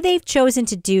way they've chosen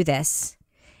to do this,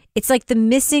 it's like the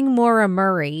Missing Maura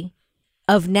Murray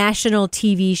of national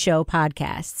TV show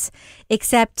podcasts,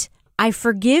 except I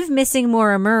forgive Missing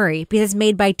Maura Murray because it's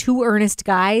made by 2 earnest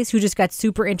guys who just got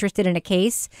super interested in a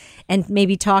case and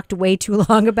maybe talked way too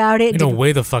long about it. We know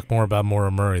way the fuck more about Maura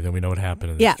Murray than we know what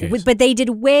happened in this case. But they did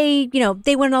way,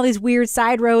 they went on all these weird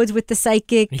side roads with the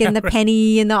psychic and the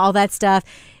penny and all that stuff.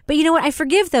 But you know what? I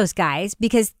forgive those guys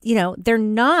because, they're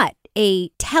not a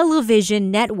television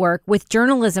network with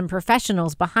journalism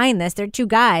professionals behind this. They're 2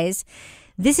 guys.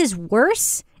 This is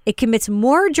worse. It commits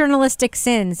more journalistic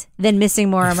sins than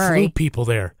Missing Maura Murray. Flew people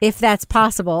there. If that's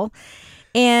possible.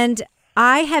 And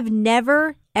I have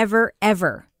never, ever,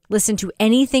 ever listened to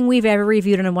anything we've ever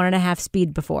reviewed on a 1.5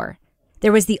 speed before.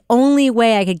 There was the only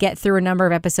way I could get through a number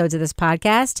of episodes of this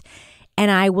podcast.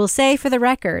 And I will say for the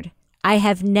record, I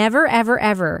have never, ever,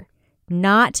 ever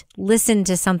not listened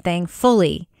to something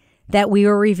fully that we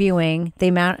were reviewing, the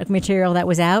amount of material that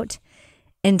was out,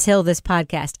 until this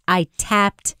podcast. I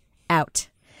tapped out.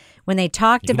 When they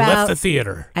talked about... left the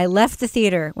theater. I left the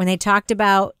theater. When they talked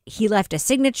about he left a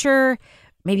signature,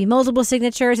 maybe multiple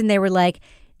signatures, and they were like,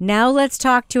 now let's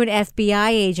talk to an FBI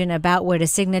agent about what a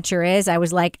signature is. I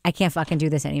was like, I can't fucking do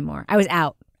this anymore. I was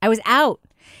out. And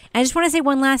I just want to say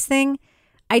one last thing.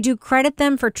 I do credit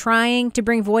them for trying to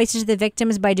bring voices to the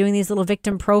victims by doing these little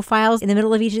victim profiles in the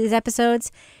middle of each of these episodes,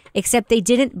 except they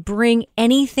didn't bring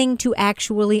anything to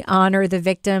actually honor the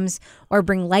victims or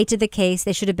bring light to the case.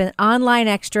 They should have been online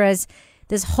extras.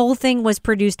 This whole thing was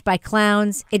produced by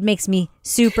clowns. It makes me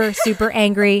super, super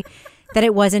angry that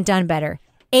it wasn't done better.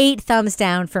 8 thumbs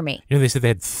down for me. They said they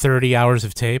had 30 hours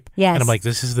of tape? Yes. And I'm like,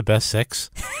 this is the best 6?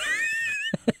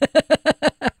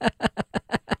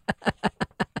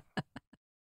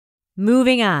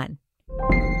 Moving on.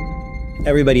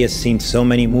 Everybody has seen so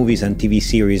many movies and TV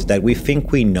series that we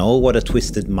think we know what a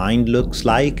twisted mind looks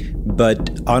like.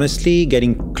 But honestly,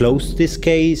 getting close to this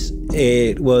case,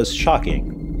 it was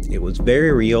shocking. It was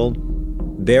very real,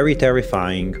 very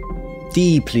terrifying,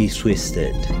 deeply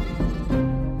twisted.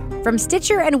 From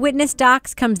Stitcher and Witness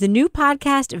Docs comes the new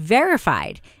podcast,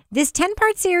 Verified. This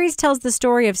 10-part series tells the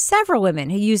story of several women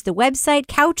who used the website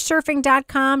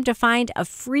couchsurfing.com to find a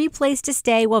free place to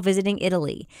stay while visiting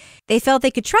Italy. They felt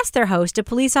they could trust their host, a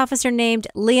police officer named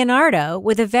Leonardo,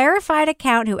 with a verified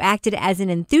account who acted as an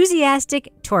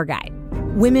enthusiastic tour guide.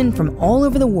 Women from all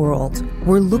over the world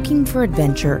were looking for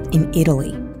adventure in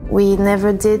Italy. We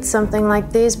never did something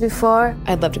like this before.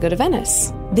 I'd love to go to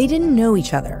Venice. They didn't know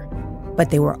each other, but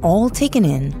they were all taken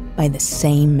in by the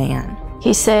same man.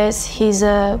 He says he's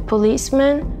a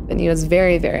policeman, and he was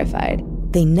very verified.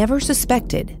 They never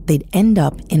suspected they'd end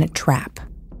up in a trap.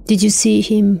 Did you see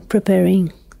him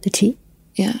preparing the tea?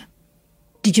 Yeah.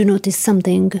 Did you notice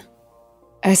something?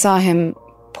 I saw him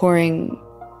pouring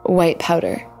white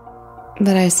powder,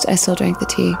 but I still drank the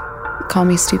tea. Call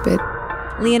me stupid.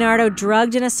 Leonardo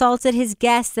drugged and assaulted his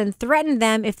guests and threatened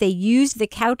them if they used the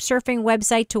Couchsurfing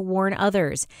website to warn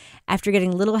others. After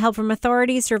getting little help from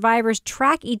authorities, survivors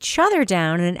track each other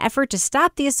down in an effort to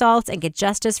stop the assaults and get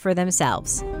justice for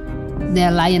themselves.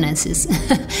 They're lionesses,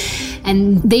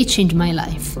 and they changed my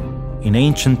life. In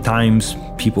ancient times,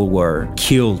 people were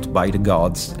killed by the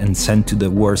gods and sent to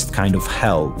the worst kind of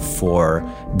hell for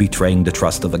betraying the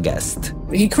trust of a guest.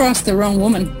 He crossed the wrong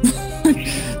woman,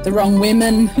 the wrong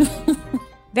women.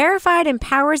 Verified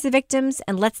empowers the victims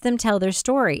and lets them tell their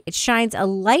story. It shines a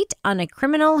light on a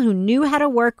criminal who knew how to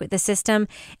work with the system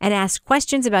and asks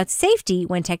questions about safety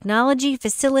when technology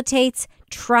facilitates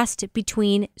trust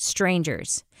between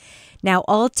strangers. Now,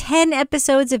 all 10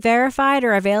 episodes of Verified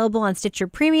are available on Stitcher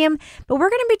Premium, but we're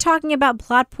going to be talking about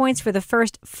plot points for the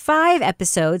first 5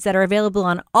 episodes that are available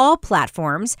on all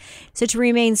platforms. So to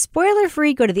remain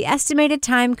spoiler-free, go to the estimated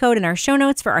time code in our show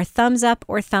notes for our thumbs up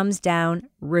or thumbs down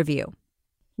review.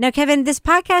 Now, Kevin, this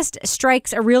podcast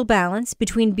strikes a real balance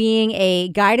between being a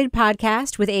guided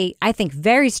podcast with a, I think,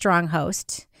 very strong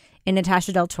host in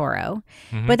Natasha Del Toro,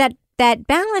 but that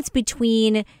balance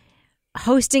between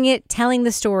hosting it, telling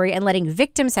the story, and letting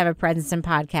victims have a presence in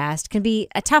podcast can be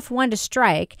a tough one to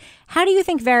strike. How do you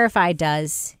think Verified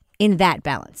does in that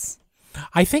balance?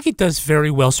 I think it does very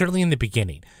well, certainly in the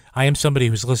beginning. I am somebody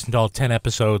who's listened to all 10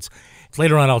 episodes.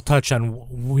 Later on, I'll touch on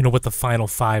what the final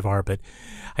 5 are, but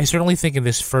I certainly think in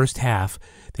this first half,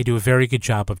 they do a very good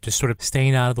job of just sort of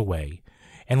staying out of the way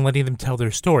and letting them tell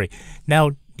their story.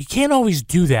 Now, you can't always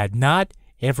do that. Not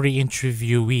every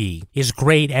interviewee is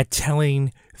great at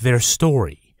telling their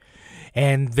story.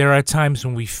 And there are times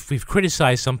when we've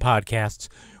criticized some podcasts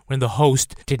when the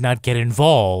host did not get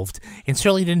involved and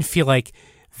certainly didn't feel like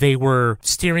they were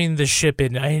steering the ship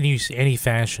in any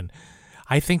fashion.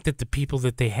 I think that the people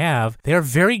that they have, they're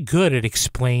very good at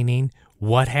explaining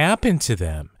what happened to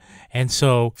them. And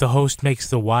so the host makes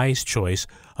the wise choice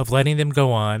of letting them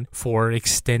go on for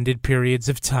extended periods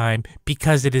of time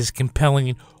because it is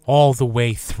compelling all the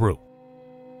way through.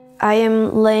 I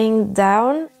am laying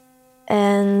down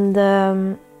and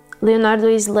Leonardo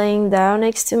is laying down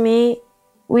next to me.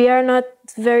 We are not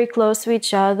very close to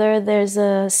each other. There's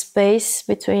a space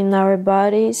between our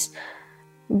bodies,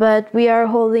 but we are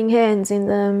holding hands in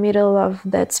the middle of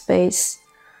that space.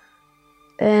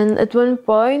 And at one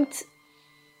point,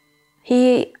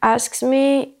 he asks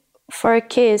me for a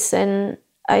kiss, and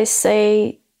I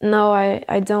say, no,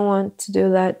 I don't want to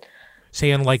do that.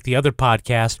 Say, unlike the other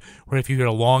podcast, where if you hear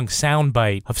a long sound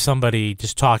bite of somebody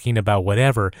just talking about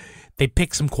whatever, they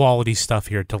pick some quality stuff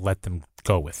here to let them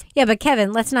go with. Yeah, but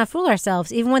Kevin, let's not fool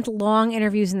ourselves. Even with long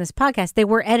interviews in this podcast, they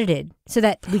were edited so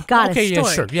that we got a story. Yeah,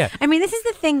 sure, yeah. I mean, this is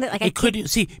the thing that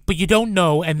but you don't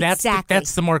know, and that's Exactly.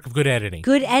 that's the mark of good editing.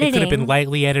 Good editing. It could have been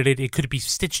lightly edited. It could be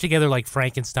stitched together like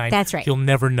Frankenstein. That's right. You'll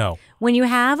never know. When you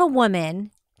have a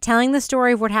woman telling the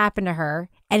story of what happened to her,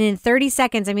 and in 30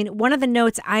 seconds, I mean, one of the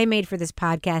notes I made for this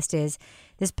podcast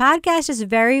is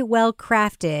very well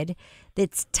crafted.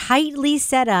 That's tightly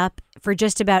set up for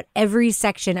just about every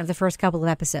section of the first couple of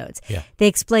episodes. Yeah. They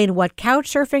explain what couch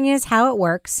surfing is, how it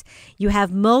works. You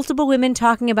have multiple women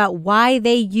talking about why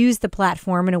they use the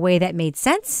platform in a way that made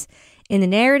sense in the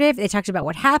narrative. They talked about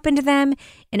what happened to them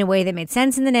in a way that made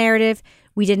sense in the narrative.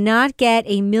 We did not get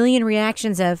a million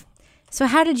reactions of, so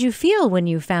how did you feel when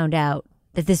you found out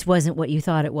that this wasn't what you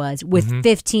thought it was with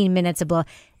 15 minutes of blah.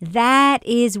 That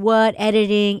is what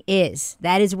editing is.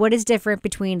 That is what is different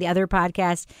between the other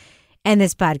podcast and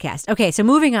this podcast. Okay, so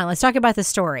moving on. Let's talk about the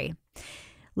story.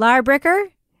 Lara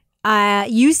Bricker,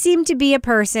 you seem to be a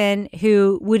person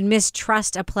who would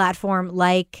mistrust a platform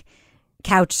like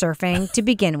couch surfing to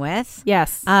begin with.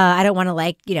 Yes. I don't want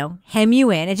to hem you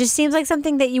in. It just seems like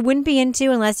something that you wouldn't be into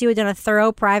unless you had done a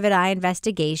thorough private eye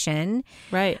investigation.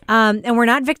 Right. And we're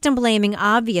not victim blaming,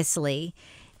 obviously.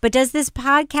 But does this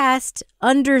podcast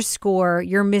underscore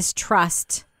your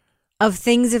mistrust of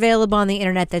things available on the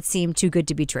internet that seem too good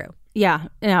to be true? Yeah,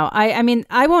 no, I mean,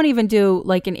 I won't even do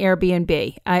like an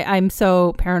Airbnb. I'm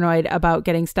so paranoid about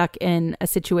getting stuck in a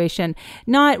situation,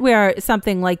 not where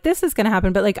something like this is going to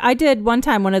happen, but like I did one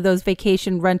time, one of those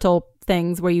vacation rental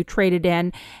things where you traded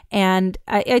in, and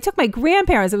I took my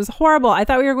grandparents. It was horrible. I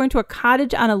thought we were going to a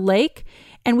cottage on a lake,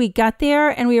 and we got there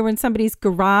and we were in somebody's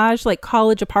garage, like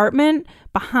college apartment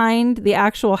behind the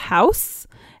actual house.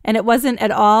 And it wasn't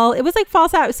at all, it was like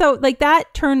false out. So like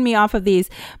that turned me off of these.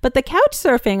 But the couch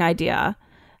surfing idea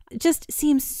just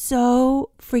seems so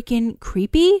freaking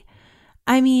creepy.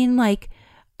 I mean, like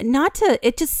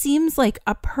it just seems like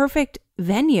a perfect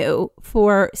venue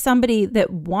for somebody that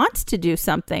wants to do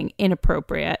something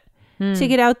inappropriate to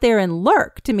get out there and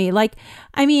lurk to me. Like,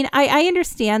 I mean, I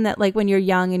understand that like when you're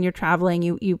young and you're traveling,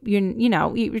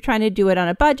 you're trying to do it on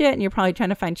a budget and you're probably trying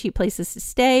to find cheap places to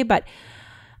stay. But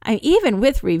even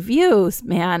with reviews,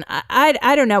 man,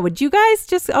 I don't know. Would you guys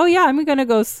just, I'm going to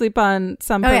go sleep on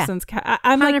some person's couch?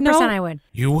 I'm 100% like, no. I would.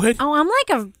 You would? Oh, I'm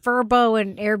like a Vrbo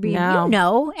and Airbnb. No. You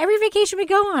know, every vacation we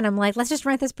go on, I'm like, let's just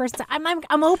rent this person.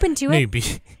 I'm open to it. Maybe.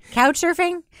 Couch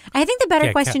surfing? I think the better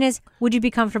Yeah, question is, would you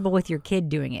be comfortable with your kid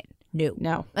doing it?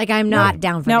 No. Like, I'm not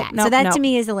down for that. So that to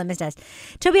me is a litmus test.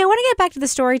 Toby, I want to get back to the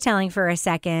storytelling for a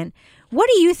second. What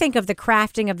do you think of the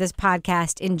crafting of this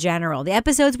podcast in general? The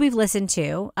episodes we've listened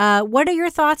to, what are your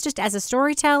thoughts just as a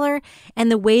storyteller and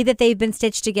the way that they've been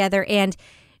stitched together? And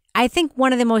I think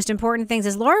one of the most important things,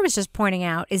 as Laura was just pointing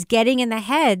out, is getting in the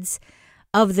heads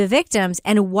of the victims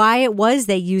and why it was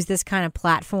they used this kind of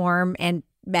platform and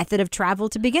method of travel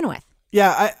to begin with.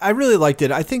 Yeah, I really liked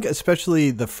it. I think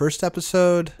especially the first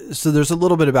episode. So there's a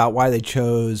little bit about why they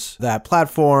chose that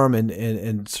platform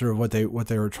and sort of what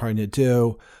they were trying to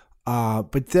do.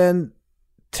 But then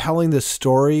telling the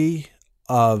story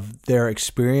of their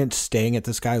experience staying at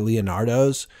this guy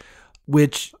Leonardo's,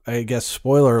 which I guess,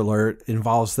 spoiler alert,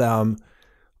 involves them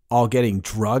all getting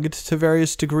drugged to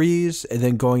various degrees and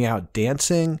then going out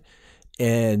dancing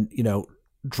and, you know,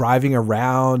 driving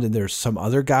around, and there's some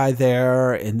other guy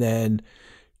there, and then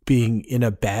being in a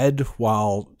bed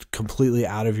while completely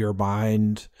out of your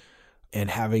mind and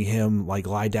having him like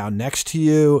lie down next to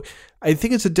you. I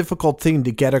think it's a difficult thing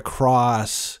to get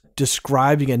across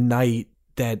describing a night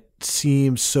that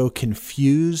seems so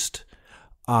confused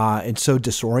and so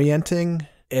disorienting,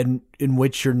 and in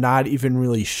which you're not even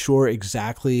really sure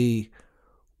exactly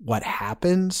what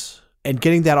happens. And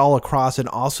getting that all across and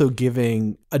also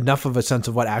giving enough of a sense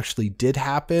of what actually did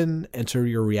happen and sort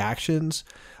of your reactions,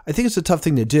 I think it's a tough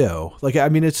thing to do. Like, I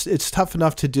mean, it's tough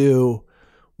enough to do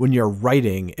when you're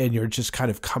writing and you're just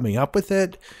kind of coming up with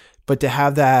it. But to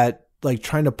have that, like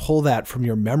trying to pull that from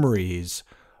your memories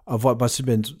of what must have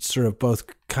been sort of both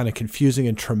kind of confusing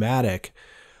and traumatic.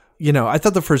 You know, I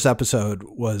thought the first episode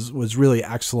was really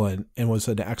excellent and was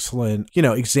an excellent, you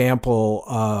know, example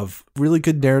of really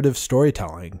good narrative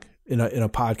storytelling in a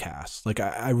podcast. Like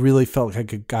I really felt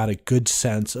like I got a good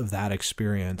sense of that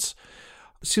experience.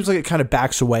 It seems like it kind of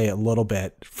backs away a little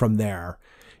bit from there.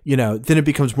 You know, then it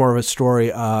becomes more of a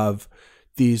story of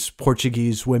these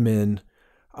Portuguese women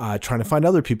trying to find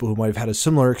other people who might have had a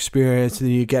similar experience. And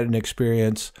then you get an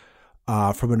experience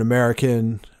from an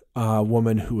American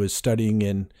woman who is studying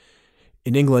in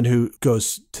England, who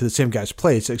goes to the same guy's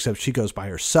place, except she goes by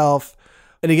herself.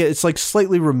 And again, it's like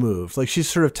slightly removed. Like she's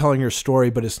sort of telling her story,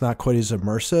 but it's not quite as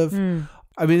immersive.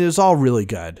 I mean, it's all really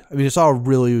good. I mean, it's all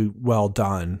really well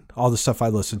done. All the stuff I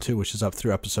listened to, which is up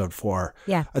through episode 4.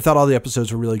 Yeah. I thought all the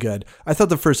episodes were really good. I thought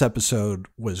the first episode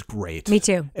was great. Me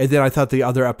too. And then I thought the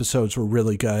other episodes were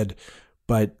really good,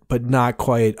 but not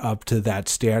quite up to that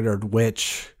standard,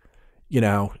 which, you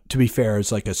know, to be fair,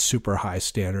 is like a super high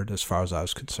standard as far as I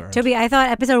was concerned. Toby, I thought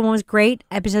episode 1 was great.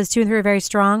 Episodes 2 and 3 were very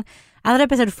strong. I thought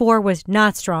episode 4 was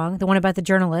not strong, the one about the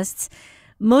journalists,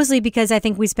 mostly because I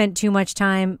think we spent too much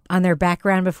time on their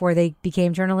background before they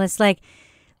became journalists. Like,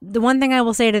 the one thing I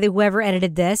will say to whoever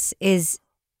edited this is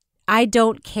I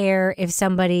don't care if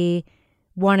somebody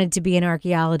wanted to be an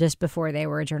archaeologist before they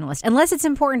were a journalist, unless it's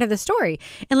important to the story,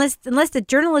 unless the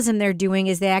journalism they're doing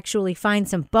is they actually find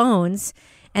some bones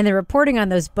and they're reporting on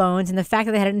those bones, and the fact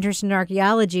that they had an interest in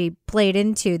archaeology played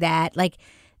into that. Like,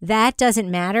 that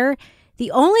doesn't matter.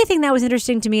 The only thing that was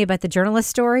interesting to me about the journalist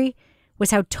story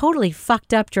was how totally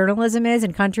fucked up journalism is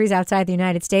in countries outside the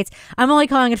United States. I'm only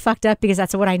calling it fucked up because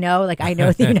that's what I know. Like, I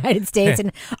know the United States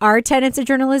and our tenets of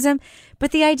journalism.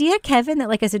 But the idea, Kevin, that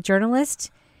like as a journalist,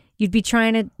 you'd be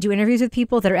trying to do interviews with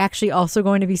people that are actually also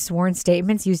going to be sworn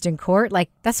statements used in court, like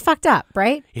that's fucked up,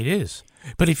 right? It is.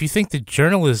 But if you think the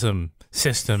journalism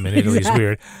system in Italy is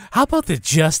weird, how about the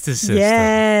justice system?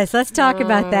 Yes, let's talk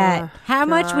about that. How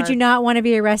much would you not want to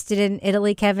be arrested in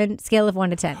Italy, Kevin? Scale of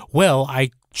 1 to 10. Well,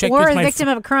 I checked or with a my victim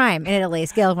of a crime in Italy,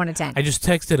 scale of 1 to 10. I just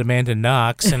texted Amanda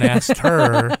Knox and asked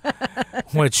her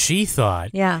what she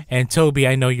thought. Yeah. And Toby,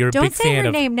 I know you're a Don't big say fan her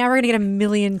of. name. Now we're gonna get a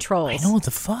million trolls. I know, what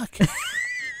the fuck.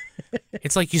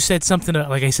 It's like you said something,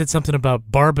 like I said something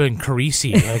about Barba and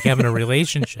Carisi, like having a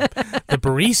relationship. The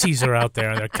Barisis are out there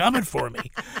and they're coming for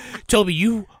me. Toby,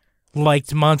 you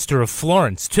liked Monster of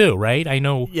Florence too, right? I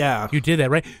know you did that,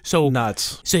 right? So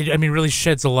nuts. So, I mean, really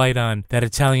sheds a light on that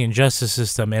Italian justice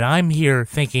system. And I'm here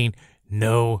thinking,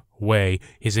 no way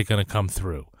is it going to come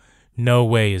through. No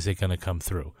way is it going to come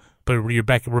through. But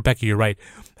Rebecca, you're right.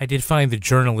 I did find the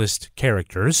journalist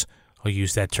characters, I'll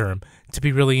use that term, to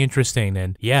be really interesting.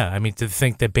 And yeah, I mean, to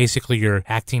think that basically you're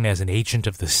acting as an agent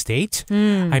of the state.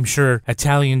 I'm sure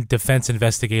Italian defense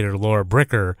investigator Laura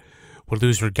Bricker would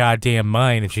lose her goddamn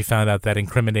mind if she found out that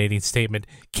incriminating statement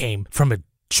came from a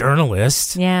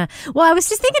journalist. Yeah. Well, I was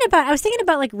thinking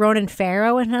about like Ronan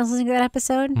Farrow when I was listening to that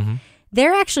episode. Mm-hmm.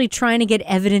 They're actually trying to get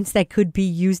evidence that could be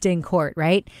used in court,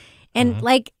 right? And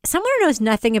like someone who knows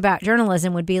nothing about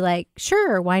journalism would be like,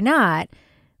 sure, why not?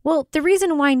 Well, the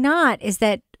reason why not is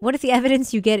that what if the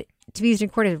evidence you get to be used in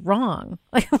court is wrong?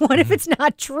 Like, what if it's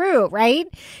not true, right?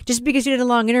 Just because you did a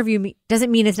long interview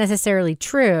doesn't mean it's necessarily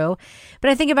true.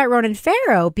 But I think about Ronan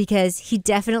Farrow because he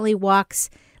definitely walks,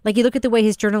 like you look at the way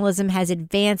his journalism has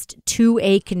advanced to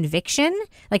a conviction.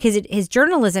 Like his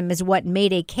journalism is what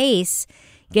made a case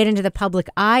get into the public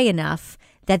eye enough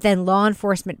that then law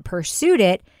enforcement pursued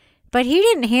it. But he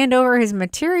didn't hand over his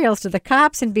materials to the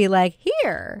cops and be like,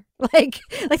 here. Like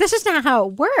that's just not how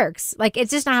it works. Like,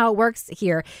 it's just not how it works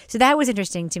here. So that was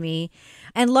interesting to me.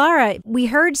 And Laura, we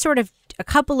heard sort of a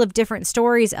couple of different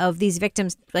stories of these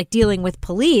victims like dealing with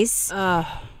police.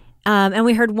 And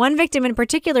we heard one victim in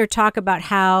particular talk about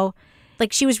how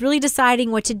like she was really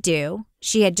deciding what to do.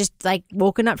 She had just like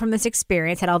woken up from this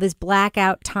experience, had all this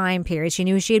blackout time period. She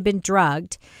knew she had been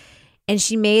drugged, and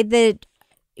she made the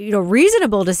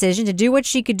reasonable decision to do what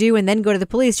she could do and then go to the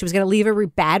police. She was going to leave a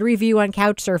bad review on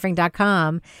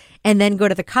couchsurfing.com and then go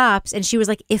to the cops. And she was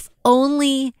like, if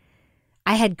only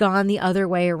I had gone the other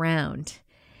way around.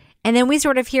 And then we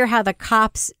sort of hear how the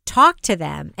cops talk to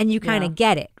them, and you kind of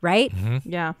get it, right? Mm-hmm.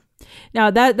 Yeah. Now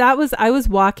that was, I was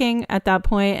walking at that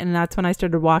point, and that's when I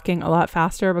started walking a lot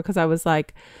faster because I was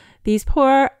like, these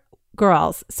poor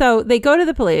girls. So they go to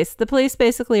the police. The police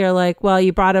basically are like, well,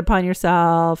 you brought it upon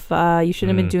yourself. You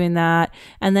shouldn't have been doing that.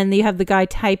 And then you have the guy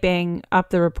typing up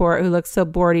the report who looks so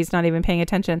bored he's not even paying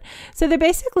attention. So they're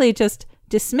basically just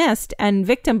dismissed and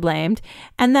victim blamed.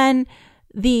 And then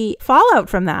the fallout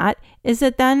from that is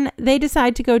that then they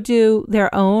decide to go do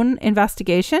their own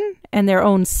investigation and their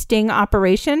own sting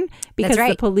operation because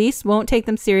the police won't take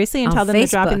them seriously and tell them they're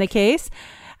dropping the case.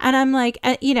 And I'm like,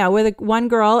 where the one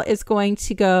girl is going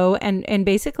to go and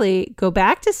basically go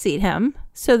back to seat him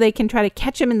so they can try to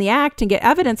catch him in the act and get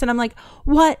evidence. And I'm like,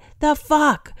 what the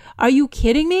fuck? Are you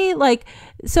kidding me? Like,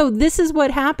 so this is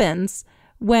what happens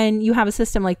when you have a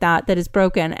system like that is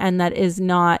broken and that is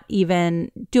not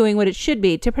even doing what it should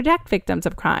be to protect victims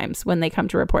of crimes when they come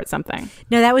to report something.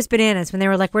 No, that was bananas when they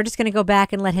were like, we're just going to go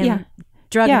back and let him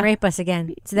drug and rape us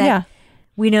again. So that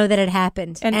we know that it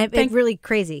happened. And it's really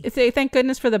crazy. Thank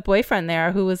goodness for the boyfriend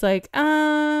there who was like,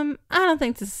 I don't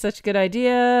think this is such a good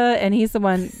idea. And he's the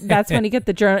one, that's when you get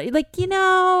the journal. Like,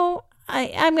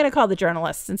 I'm going to call the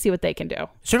journalists and see what they can do.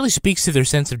 Certainly speaks to their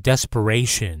sense of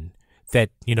desperation that,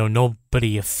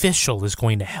 nobody official is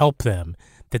going to help them,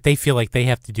 that they feel like they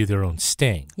have to do their own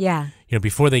sting. Yeah.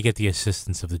 Before they get the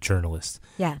assistance of the journalists.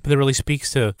 Yeah. But that really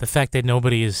speaks to the fact that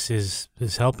nobody is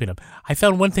helping them. I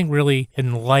found one thing really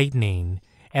enlightening,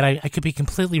 and I could be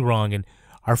completely wrong, and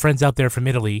our friends out there from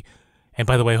Italy, and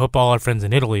by the way, I hope all our friends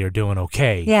in Italy are doing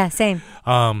okay. Yeah, same.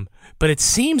 But it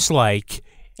seems like...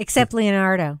 Except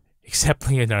Leonardo.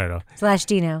 /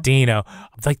 Dino. Dino.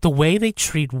 Like the way they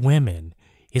treat women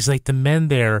is like the men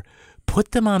there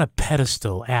put them on a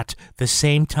pedestal at the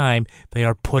same time they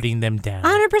are putting them down.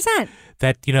 100%.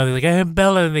 That, they're like, hey,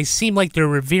 Bella, and they seem like they're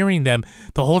revering them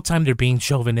the whole time they're being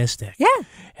chauvinistic. Yeah.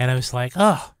 And I was like,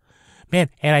 oh, man.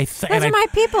 And those are my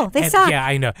people. They suck. Yeah,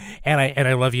 I know. And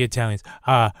I love you Italians.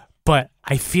 But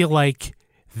I feel like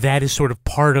that is sort of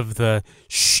part of the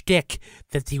shtick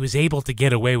that he was able to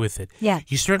get away with it. Yeah.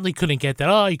 You certainly couldn't get that.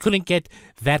 Oh, you couldn't get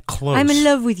that close. I'm in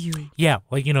love with you. Yeah.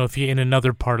 Like, if you're in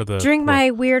another part of the... Drink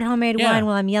my weird homemade wine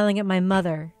while I'm yelling at my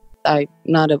mother. I'm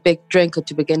not a big drinker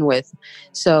to begin with.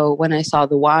 So when I saw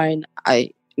the wine,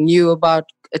 I knew about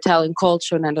Italian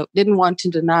culture and I didn't want to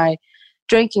deny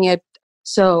drinking it.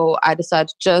 So I decided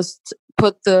to just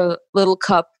put the little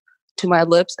cup to my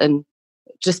lips and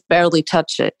just barely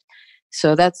touch it.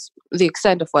 So that's the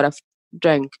extent of what I've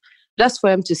drank. Just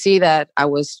for him to see that I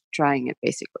was trying it,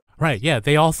 basically. Right, yeah.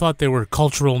 They all thought there were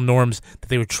cultural norms that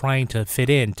they were trying to fit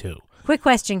into. Quick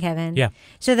question, Kevin. Yeah.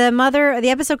 So the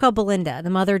episode called Belinda, the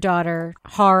mother-daughter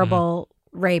horrible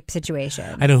rape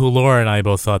situation. I know who Laura and I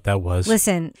both thought that was.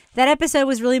 Listen, that episode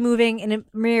was really moving in a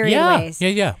myriad ways.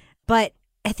 Yeah. But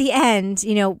at the end,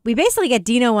 we basically get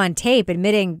Dino on tape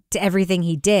admitting to everything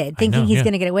he did, thinking he's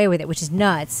going to get away with it, which is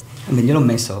nuts.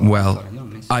 Well,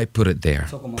 I put it there.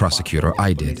 Prosecutor,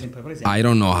 I did. I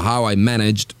don't know how I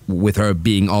managed with her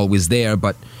being always there,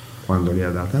 but...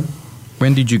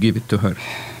 When did you give it to her?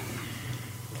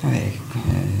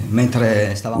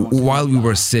 While we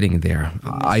were sitting there,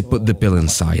 I put the pill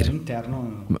inside.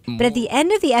 But at the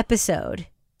end of the episode,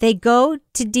 they go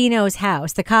to Dino's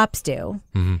house, the cops do,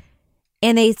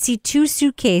 and they see 2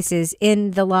 suitcases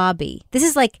in the lobby. This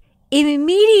is like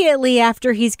immediately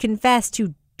after he's confessed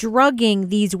to drugging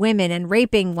these women and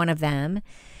raping one of them.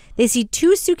 They see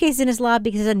 2 suitcases in his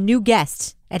lobby because there's a new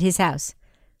guest at his house.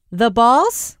 The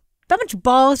balls? How much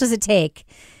balls does it take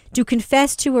to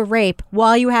confess to a rape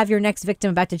while you have your next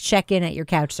victim about to check in at your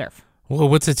couch surf? Well,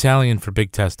 what's Italian for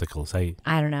big testicles? I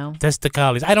don't know.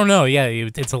 Testicales. I don't know. Yeah,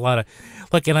 it's a lot of...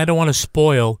 Look, and I don't want to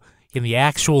spoil in the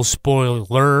actual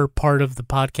spoiler part of the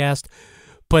podcast,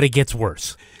 but it gets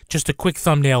worse. Just a quick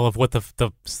thumbnail of what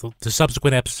the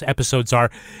subsequent episodes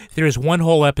are. There is one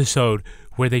whole episode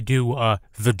where they do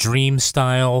the dream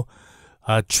style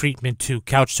treatment to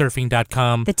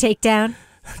couchsurfing.com. The takedown?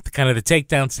 kind of the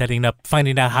takedown, setting up,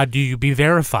 finding out how do you be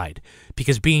verified.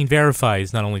 Because being verified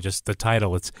is not only just the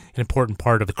title, it's an important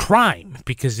part of the crime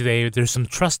because there's some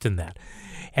trust in that.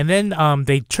 And then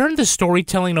they turned the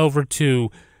storytelling over to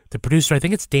the producer, I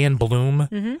think it's Dan Bloom,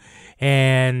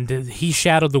 and he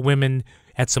shadowed the women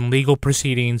at some legal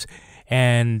proceedings,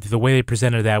 and the way they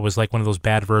presented that was like one of those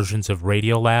bad versions of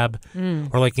Radiolab,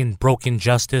 or like in Broken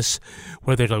Justice,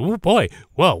 where they're like, oh boy,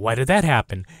 whoa, why did that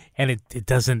happen? And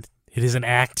it isn't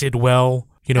acted well.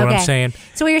 You know what I'm saying?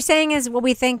 So what you're saying is what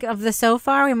we think of the so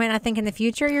far, we might not think in the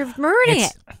future. You're ruining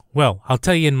it. Well, I'll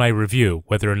tell you in my review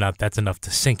whether or not that's enough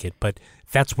to sink it, but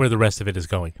that's where the rest of it is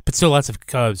going. But still lots of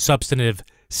substantive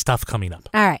stuff coming up.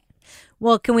 All right.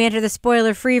 Well, can we enter the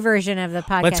spoiler-free version of the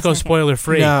podcast? Let's go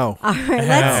spoiler-free. No. All right,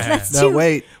 let's No,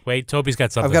 wait. Wait, Toby's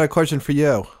got something. I've got a question for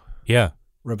you. Yeah.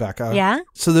 Rebecca. Yeah?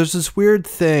 So there's this weird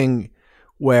thing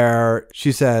where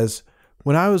she says,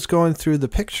 when I was going through the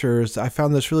pictures, I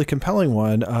found this really compelling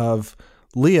one of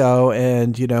Leo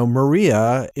and,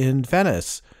 Maria in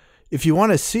Venice. If you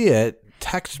want to see it,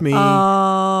 text me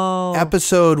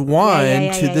episode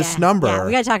 1 to this number. Yeah,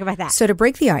 we got to talk about that. So to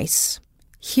break the ice,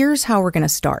 here's how we're going to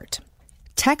start.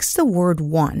 Text the word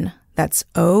 1, that's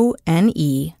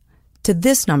O-N-E, to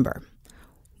this number,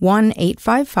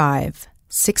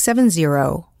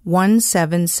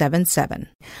 1-855-670-1777.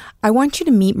 I want you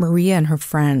to meet Maria and her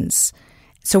friends.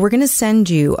 So we're going to send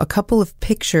you a couple of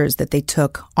pictures that they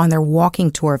took on their walking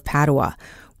tour of Padua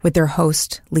with their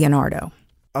host, Leonardo.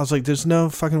 I was like, there's no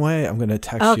fucking way I'm going to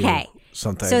text you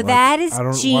something. So that is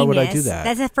genius. Why would I do that?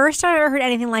 That's the first time I ever heard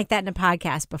anything like that in a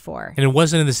podcast before. And it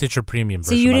wasn't in the Stitcher Premium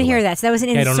version. So you didn't hear that. So that was an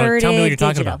inserted Tell me what you're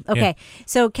talking digital. about. Okay. Yeah.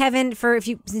 So Kevin,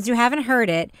 since you haven't heard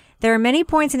it, there are many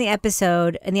points in the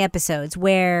episodes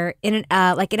where in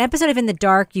an episode of In the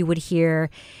Dark, you would hear.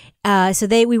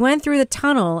 We went through the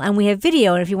tunnel and we have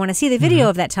video. And if you want to see the video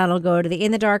of that tunnel, go to the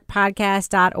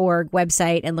inthedarkpodcast.org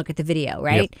website and look at the video,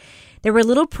 right? Yep. There were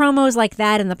little promos like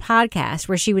that in the podcast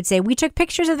where she would say, we took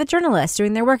pictures of the journalists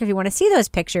doing their work. If you want to see those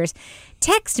pictures,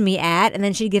 text me at, and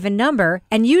then she'd give a number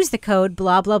and use the code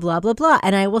blah, blah, blah, blah, blah.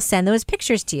 And I will send those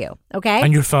pictures to you. Okay?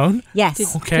 On your phone? Yes.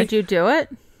 Did you do it?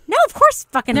 No, of course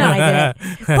fucking not. I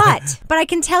did it. But I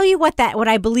can tell you what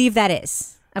I believe that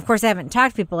is. Of course, I haven't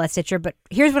talked to people at Stitcher, but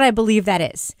here's what I believe that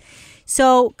is.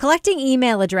 So collecting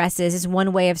email addresses is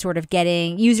one way of sort of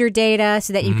getting user data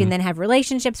so that you can then have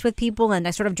relationships with people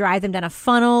and sort of drive them down a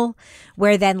funnel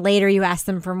where then later you ask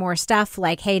them for more stuff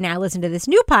like, hey, now listen to this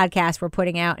new podcast we're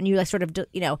putting out, and you like sort of,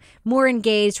 more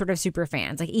engaged sort of super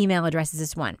fans. Like email addresses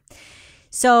is one.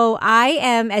 So I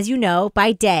am, as you know,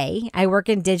 by day, I work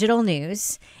in digital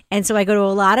news. And so I go to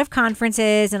a lot of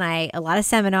conferences and a lot of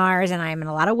seminars, and I'm in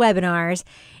a lot of webinars.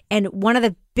 And one of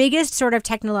the biggest sort of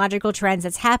technological trends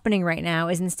that's happening right now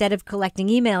is instead of collecting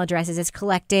email addresses, it's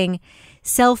collecting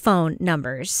cell phone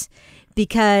numbers.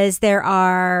 Because there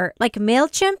are like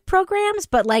MailChimp programs,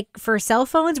 but like for cell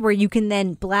phones where you can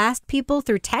then blast people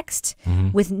through text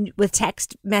with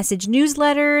text message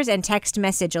newsletters and text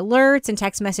message alerts and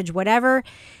text message whatever.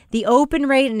 The open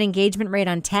rate and engagement rate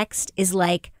on text is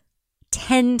like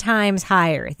 10 times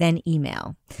higher than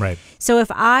email. Right. So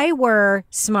if I were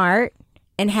smart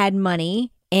and had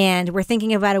money and we're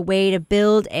thinking about a way to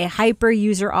build a hyper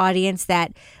user audience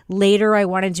that later I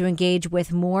wanted to engage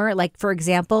with more, like for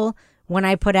example, when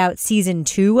I put out season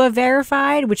 2 of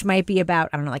Verified, which might be about,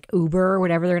 I don't know, like Uber or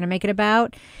whatever they're going to make it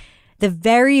about, the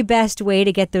very best way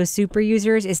to get those super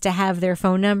users is to have their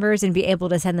phone numbers and be able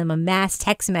to send them a mass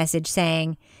text message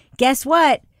saying, guess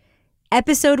what?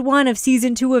 Episode 1 of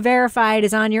season 2 of Verified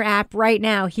is on your app right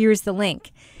now. Here's the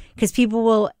link. Because people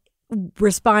will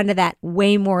respond to that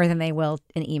way more than they will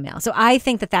in email. So I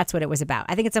think that that's what it was about.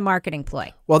 I think it's a marketing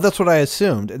ploy. Well, that's what I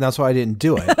assumed, and that's why I didn't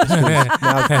do it.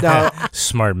 now,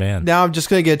 smart man. Now I'm just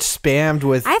going to get spammed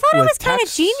with I thought it was kind of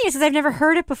texts. genius because I've never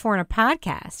heard it before in a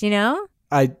podcast,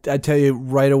 I tell you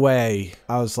right away,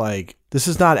 I was like, this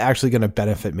is not actually going to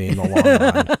benefit me in the long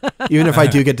run. Even if I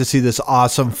do get to see this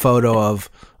awesome photo of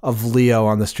Leo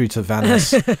on the streets of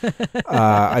Venice,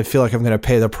 I feel like I'm going to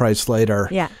pay the price later.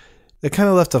 Yeah. It kind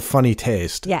of left a funny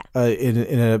taste. Yeah.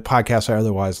 In a podcast I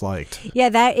otherwise liked. Yeah,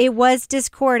 that it was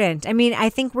discordant. I mean,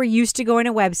 I think we're used to going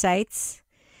to websites.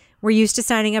 We're used to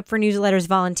signing up for newsletters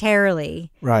voluntarily.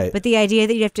 Right. But the idea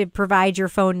that you have to provide your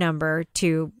phone number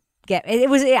to get it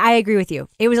was, I agree with you.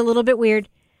 It was a little bit weird.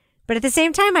 But at the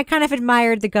same time, I kind of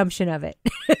admired the gumption of it.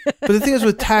 But the thing is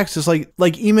with text is like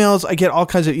emails, I get all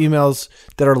kinds of emails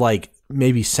that are like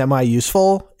maybe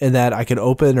semi-useful and that I can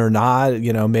open or not.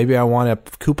 Maybe I want a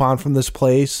coupon from this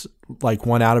place, like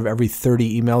 1 out of every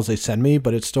 30 emails they send me,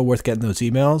 but it's still worth getting those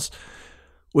emails.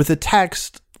 With a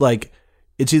text, like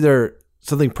it's either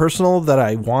something personal that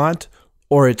I want,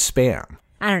 or it's spam.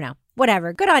 I don't know.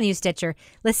 Whatever. Good on you, Stitcher.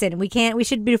 Listen, we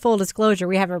should be full disclosure.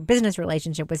 We have a business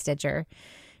relationship with Stitcher.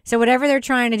 So whatever they're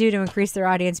trying to do to increase their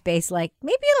audience base, like,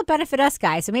 maybe it'll benefit us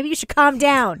guys. So maybe you should calm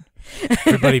down.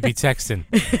 Everybody be texting.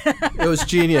 It was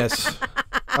genius.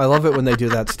 I love it when they do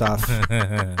that stuff.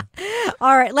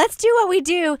 All right, let's do what we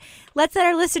do. Let's let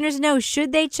our listeners know,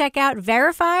 should they check out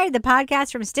Verified, the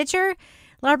podcast from Stitcher?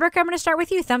 Laura Bricker, I'm going to start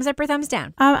with you. Thumbs up or thumbs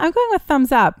down? I'm going with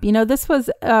thumbs up. You know, this was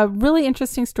a really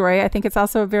interesting story. I think it's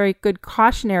also a very good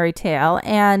cautionary tale.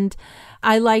 And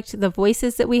I liked the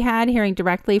voices that we had, hearing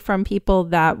directly from people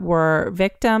that were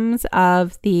victims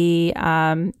of the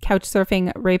couch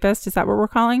surfing rapist. Is that what we're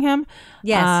calling him?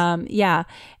 Yes. Yeah.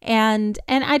 And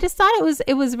I just thought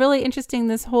it was really interesting,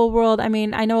 this whole world. I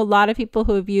mean, I know a lot of people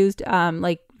who have used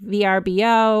like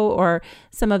VRBO or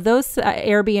some of those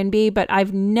Airbnb, but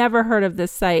I've never heard of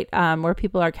this site where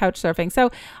people are couch surfing.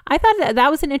 So I thought that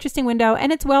was an interesting window,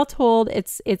 and it's well told.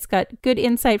 It's got good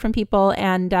insight from people,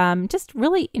 and just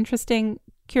really interesting.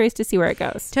 Curious to see where it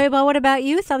goes. Toby Ball, what about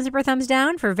you? Thumbs up or thumbs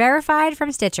down for Verified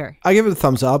from Stitcher? I give it a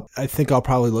thumbs up. I think I'll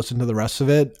probably listen to the rest of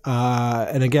it.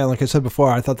 And again, like I said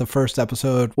before, I thought the first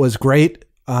episode was great.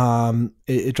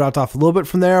 It dropped off a little bit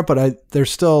from there, but they're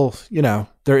still,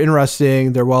 they're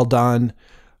interesting. They're well done.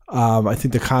 I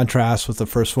think the contrast with the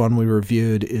first one we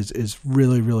reviewed is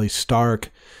really, really stark.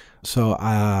 So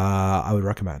I would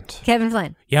recommend. Kevin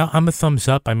Flynn. Yeah, I'm a thumbs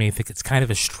up. I mean, I think it's kind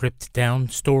of a stripped down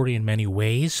story in many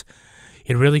ways.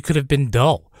 It really could have been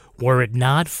dull were it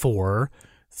not for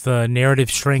the narrative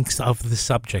strengths of the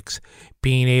subjects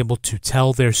being able to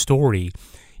tell their story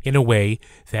in a way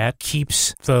that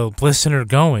keeps the listener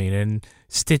going and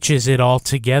stitches it all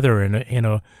together in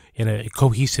a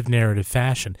cohesive narrative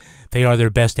fashion. They are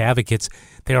their best advocates.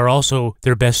 They are also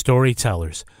their best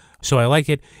storytellers. So I like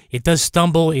it. It does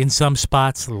stumble in some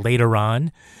spots later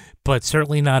on, but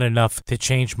certainly not enough to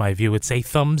change my view. It's a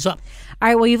thumbs up. All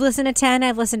right, well, you've listened to 10.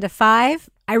 I've listened to 5.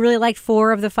 I really liked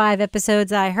 4 of the 5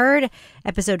 episodes I heard.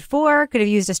 Episode 4 could have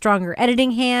used a stronger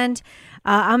editing hand.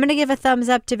 I'm going to give a thumbs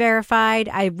up to Verified.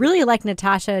 I really like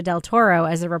Natasha Del Toro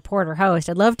as a reporter host.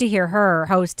 I'd love to hear her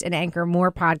host and anchor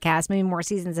more podcasts, maybe more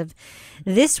seasons of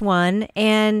this one.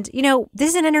 And, this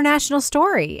is an international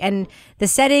story, and the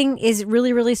setting is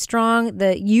really, really strong.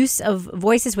 The use of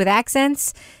voices with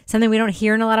accents, something we don't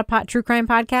hear in a lot of true crime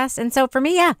podcasts. And so for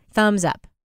me, yeah, thumbs up.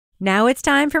 Now it's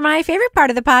time for my favorite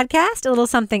part of the podcast, a little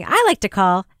something I like to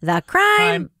call the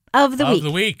crime of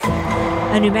the week.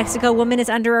 A New Mexico woman is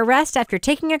under arrest after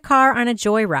taking a car on a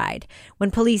joyride.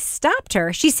 When police stopped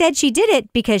her, she said she did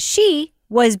it because she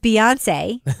was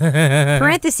Beyonce.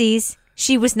 Parentheses,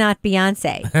 she was not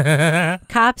Beyonce.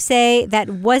 Cops say that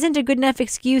wasn't a good enough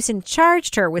excuse and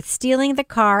charged her with stealing the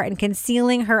car and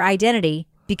concealing her identity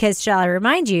because, shall I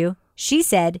remind you, she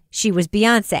said she was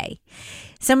Beyonce.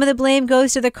 Some of the blame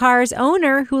goes to the car's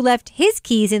owner, who left his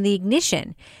keys in the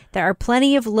ignition. There are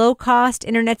plenty of low-cost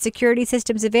internet security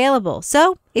systems available.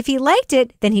 So if he liked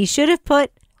it, then he should have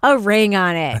put a ring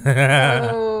on it.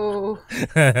 Oh.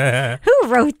 Who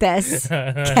wrote this?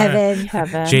 Kevin.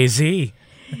 Jay-Z.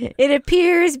 It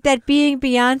appears that being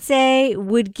Beyonce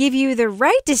would give you the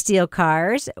right to steal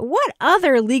cars. What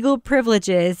other legal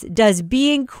privileges does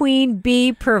being Queen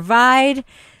Bee provide?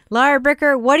 Laura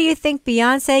Bricker, what do you think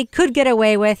Beyonce could get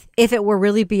away with if it were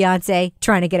really Beyonce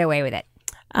trying to get away with it?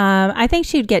 I think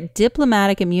she'd get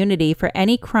diplomatic immunity for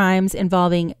any crimes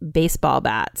involving baseball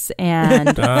bats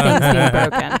and things being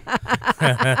broken.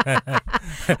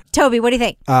 Toby, what do you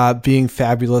think? Being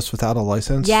fabulous without a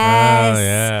license. Yes. Oh,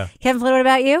 yeah. Kevin Flynn, what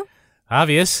about you?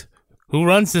 Obvious. Who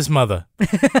runs this mother?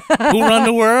 Who run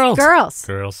the world? Girls.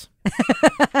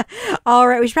 All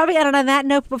right, we should probably end on that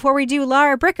note before we do.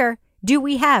 Laura Bricker, do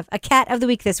we have a cat of the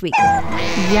week this week?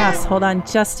 Yes, hold on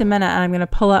just a minute. I'm going to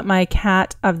pull up my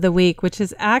cat of the week, which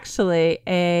is actually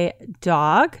a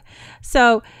dog.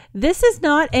 So this is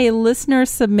not a listener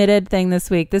submitted thing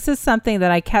this week. This is something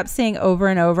that I kept seeing over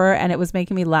and over, and it was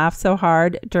making me laugh so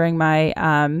hard during my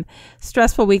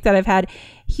stressful week that I've had.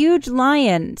 Huge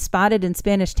lion spotted in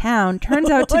Spanish Town turns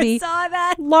out to be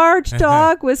large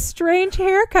dog with strange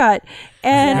haircut.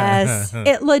 And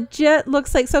it legit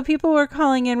looks like, so people were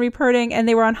calling in reporting, and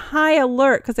they were on high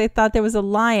alert because they thought there was a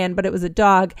lion, but it was a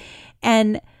dog.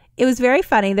 And it was very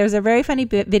funny. There's a very funny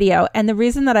video. And the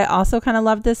reason that I also kind of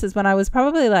loved this is when I was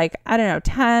probably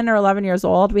 10 or 11 years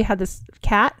old, we had this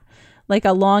cat, like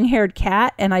a long-haired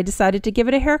cat, and I decided to give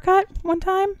it a haircut one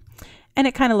time. And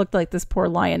it kind of looked like this poor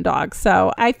lion dog.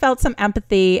 So I felt some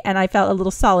empathy, and I felt a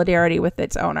little solidarity with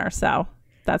its owner. So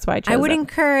that's why I chose it. I would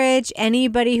encourage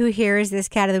anybody who hears this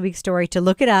Cat of the Week story to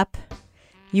look it up,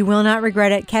 You will not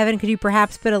regret it. Kevin, could you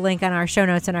perhaps put a link on our show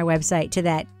notes on our website to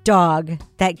that dog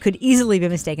that could easily be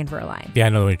mistaken for a lion? Yeah, I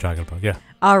know what you're talking about. Yeah.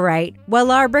 All right. Well,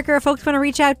 Laura Bricker, if folks want to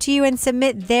reach out to you and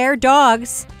submit their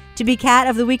dogs to be Cat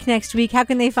of the Week next week, how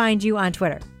can they find you on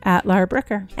Twitter? At Laura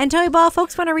Bricker. And Toby Ball,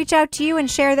 folks want to reach out to you and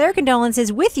share their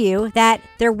condolences with you that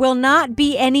there will not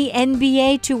be any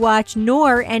NBA to watch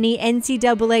nor any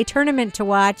NCAA tournament to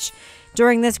watch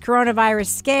during this coronavirus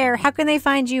scare. How can they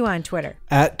find you on Twitter?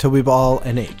 At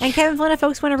TobyBallNH. And Kevin Flynn, if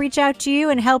folks want to reach out to you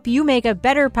and help you make a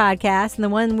better podcast than the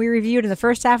one we reviewed in the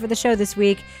first half of the show this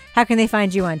week, how can they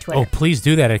find you on Twitter? Oh, please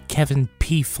do that at Kevin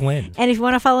P. Flynn. And if you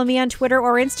want to follow me on Twitter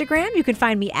or Instagram, you can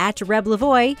find me at Reb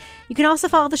Lavoie. You can also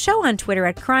follow the show on Twitter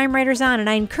at Crime Writers On, and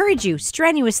I encourage you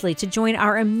strenuously to join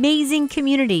our amazing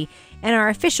community and our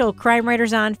official Crime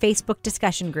Writers On Facebook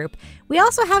discussion group. We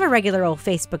also have a regular old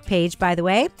Facebook page, by the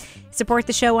way. Support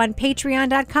the show on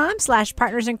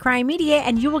patreon.com/Partners in Crime Media,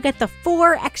 and you will get the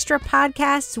 4 extra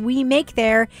podcasts we make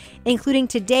there, including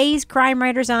today's Crime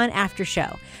Writers On after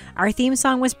show. Our theme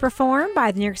song was performed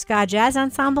by the New York Ska Jazz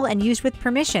Ensemble and used with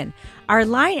permission. Our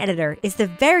line editor is the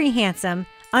very handsome,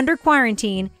 under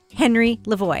quarantine, Henry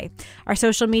Lavoie. Our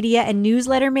social media and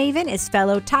newsletter maven is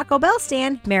fellow Taco Bell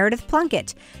stand Meredith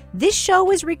Plunkett. This show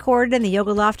was recorded in the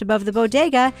Yoga Loft above the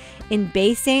Bodega in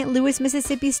Bay St. Louis,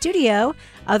 Mississippi studio,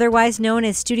 otherwise known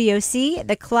as Studio C,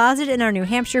 the closet in our New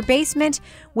Hampshire basement,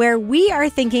 where we are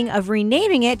thinking of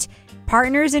renaming it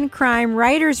Partners in Crime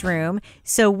Writers Room,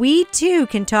 so we too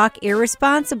can talk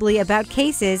irresponsibly about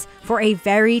cases for a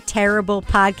very terrible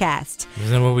podcast.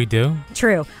 Isn't that what we do?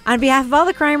 True. On behalf of all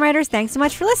the crime writers, thanks so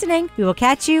much for listening. We will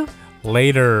catch you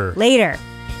later.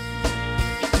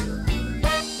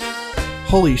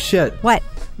 Holy shit. What?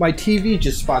 My TV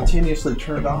just spontaneously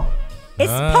turned off.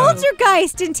 It's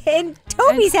Poltergeist in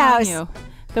Toby's house.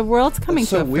 The world's coming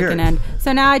so to a weird. freaking end.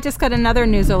 So now I just got another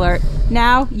news alert.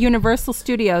 Now Universal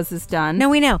Studios is done. No,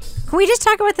 we know. Can we just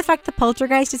talk about the fact the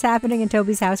Poltergeist is happening in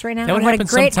Toby's house right now? That would What a happen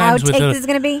great sometimes with outtake the- this is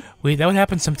going to be. That would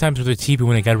happen sometimes with the TV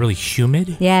when it got really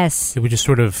humid. Yes. It would just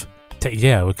sort of,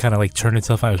 it would kind of like turn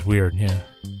itself out. It was weird, yeah.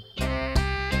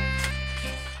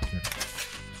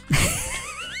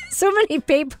 So many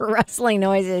paper rustling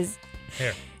noises.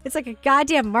 Here. It's like a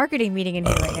goddamn marketing meeting in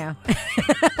here right now.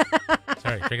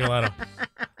 Sorry, drinking a lot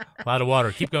of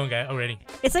water. Keep going, guy. Already.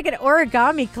 It's like an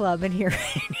origami club in here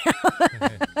right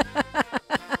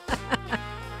now.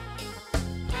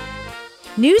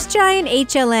 News Giant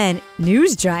HLN.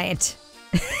 News Giant.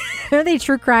 Are they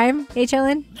true crime,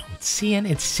 HLN? No, it's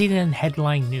CNN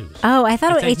Headline News. Oh, I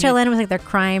thought It's HLN was like their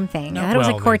crime thing. No, I thought it was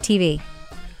well, like Court TV.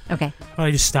 Okay. Well,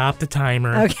 I just stopped the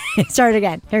timer. Okay, start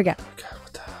again. Here we go.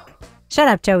 What the hell? Shut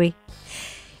up, Toby.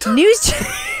 News.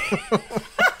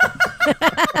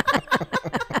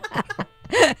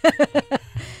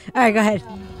 All right, go ahead.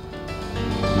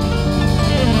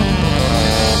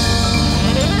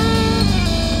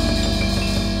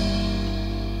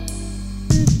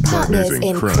 Partners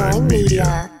in Crime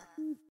Media.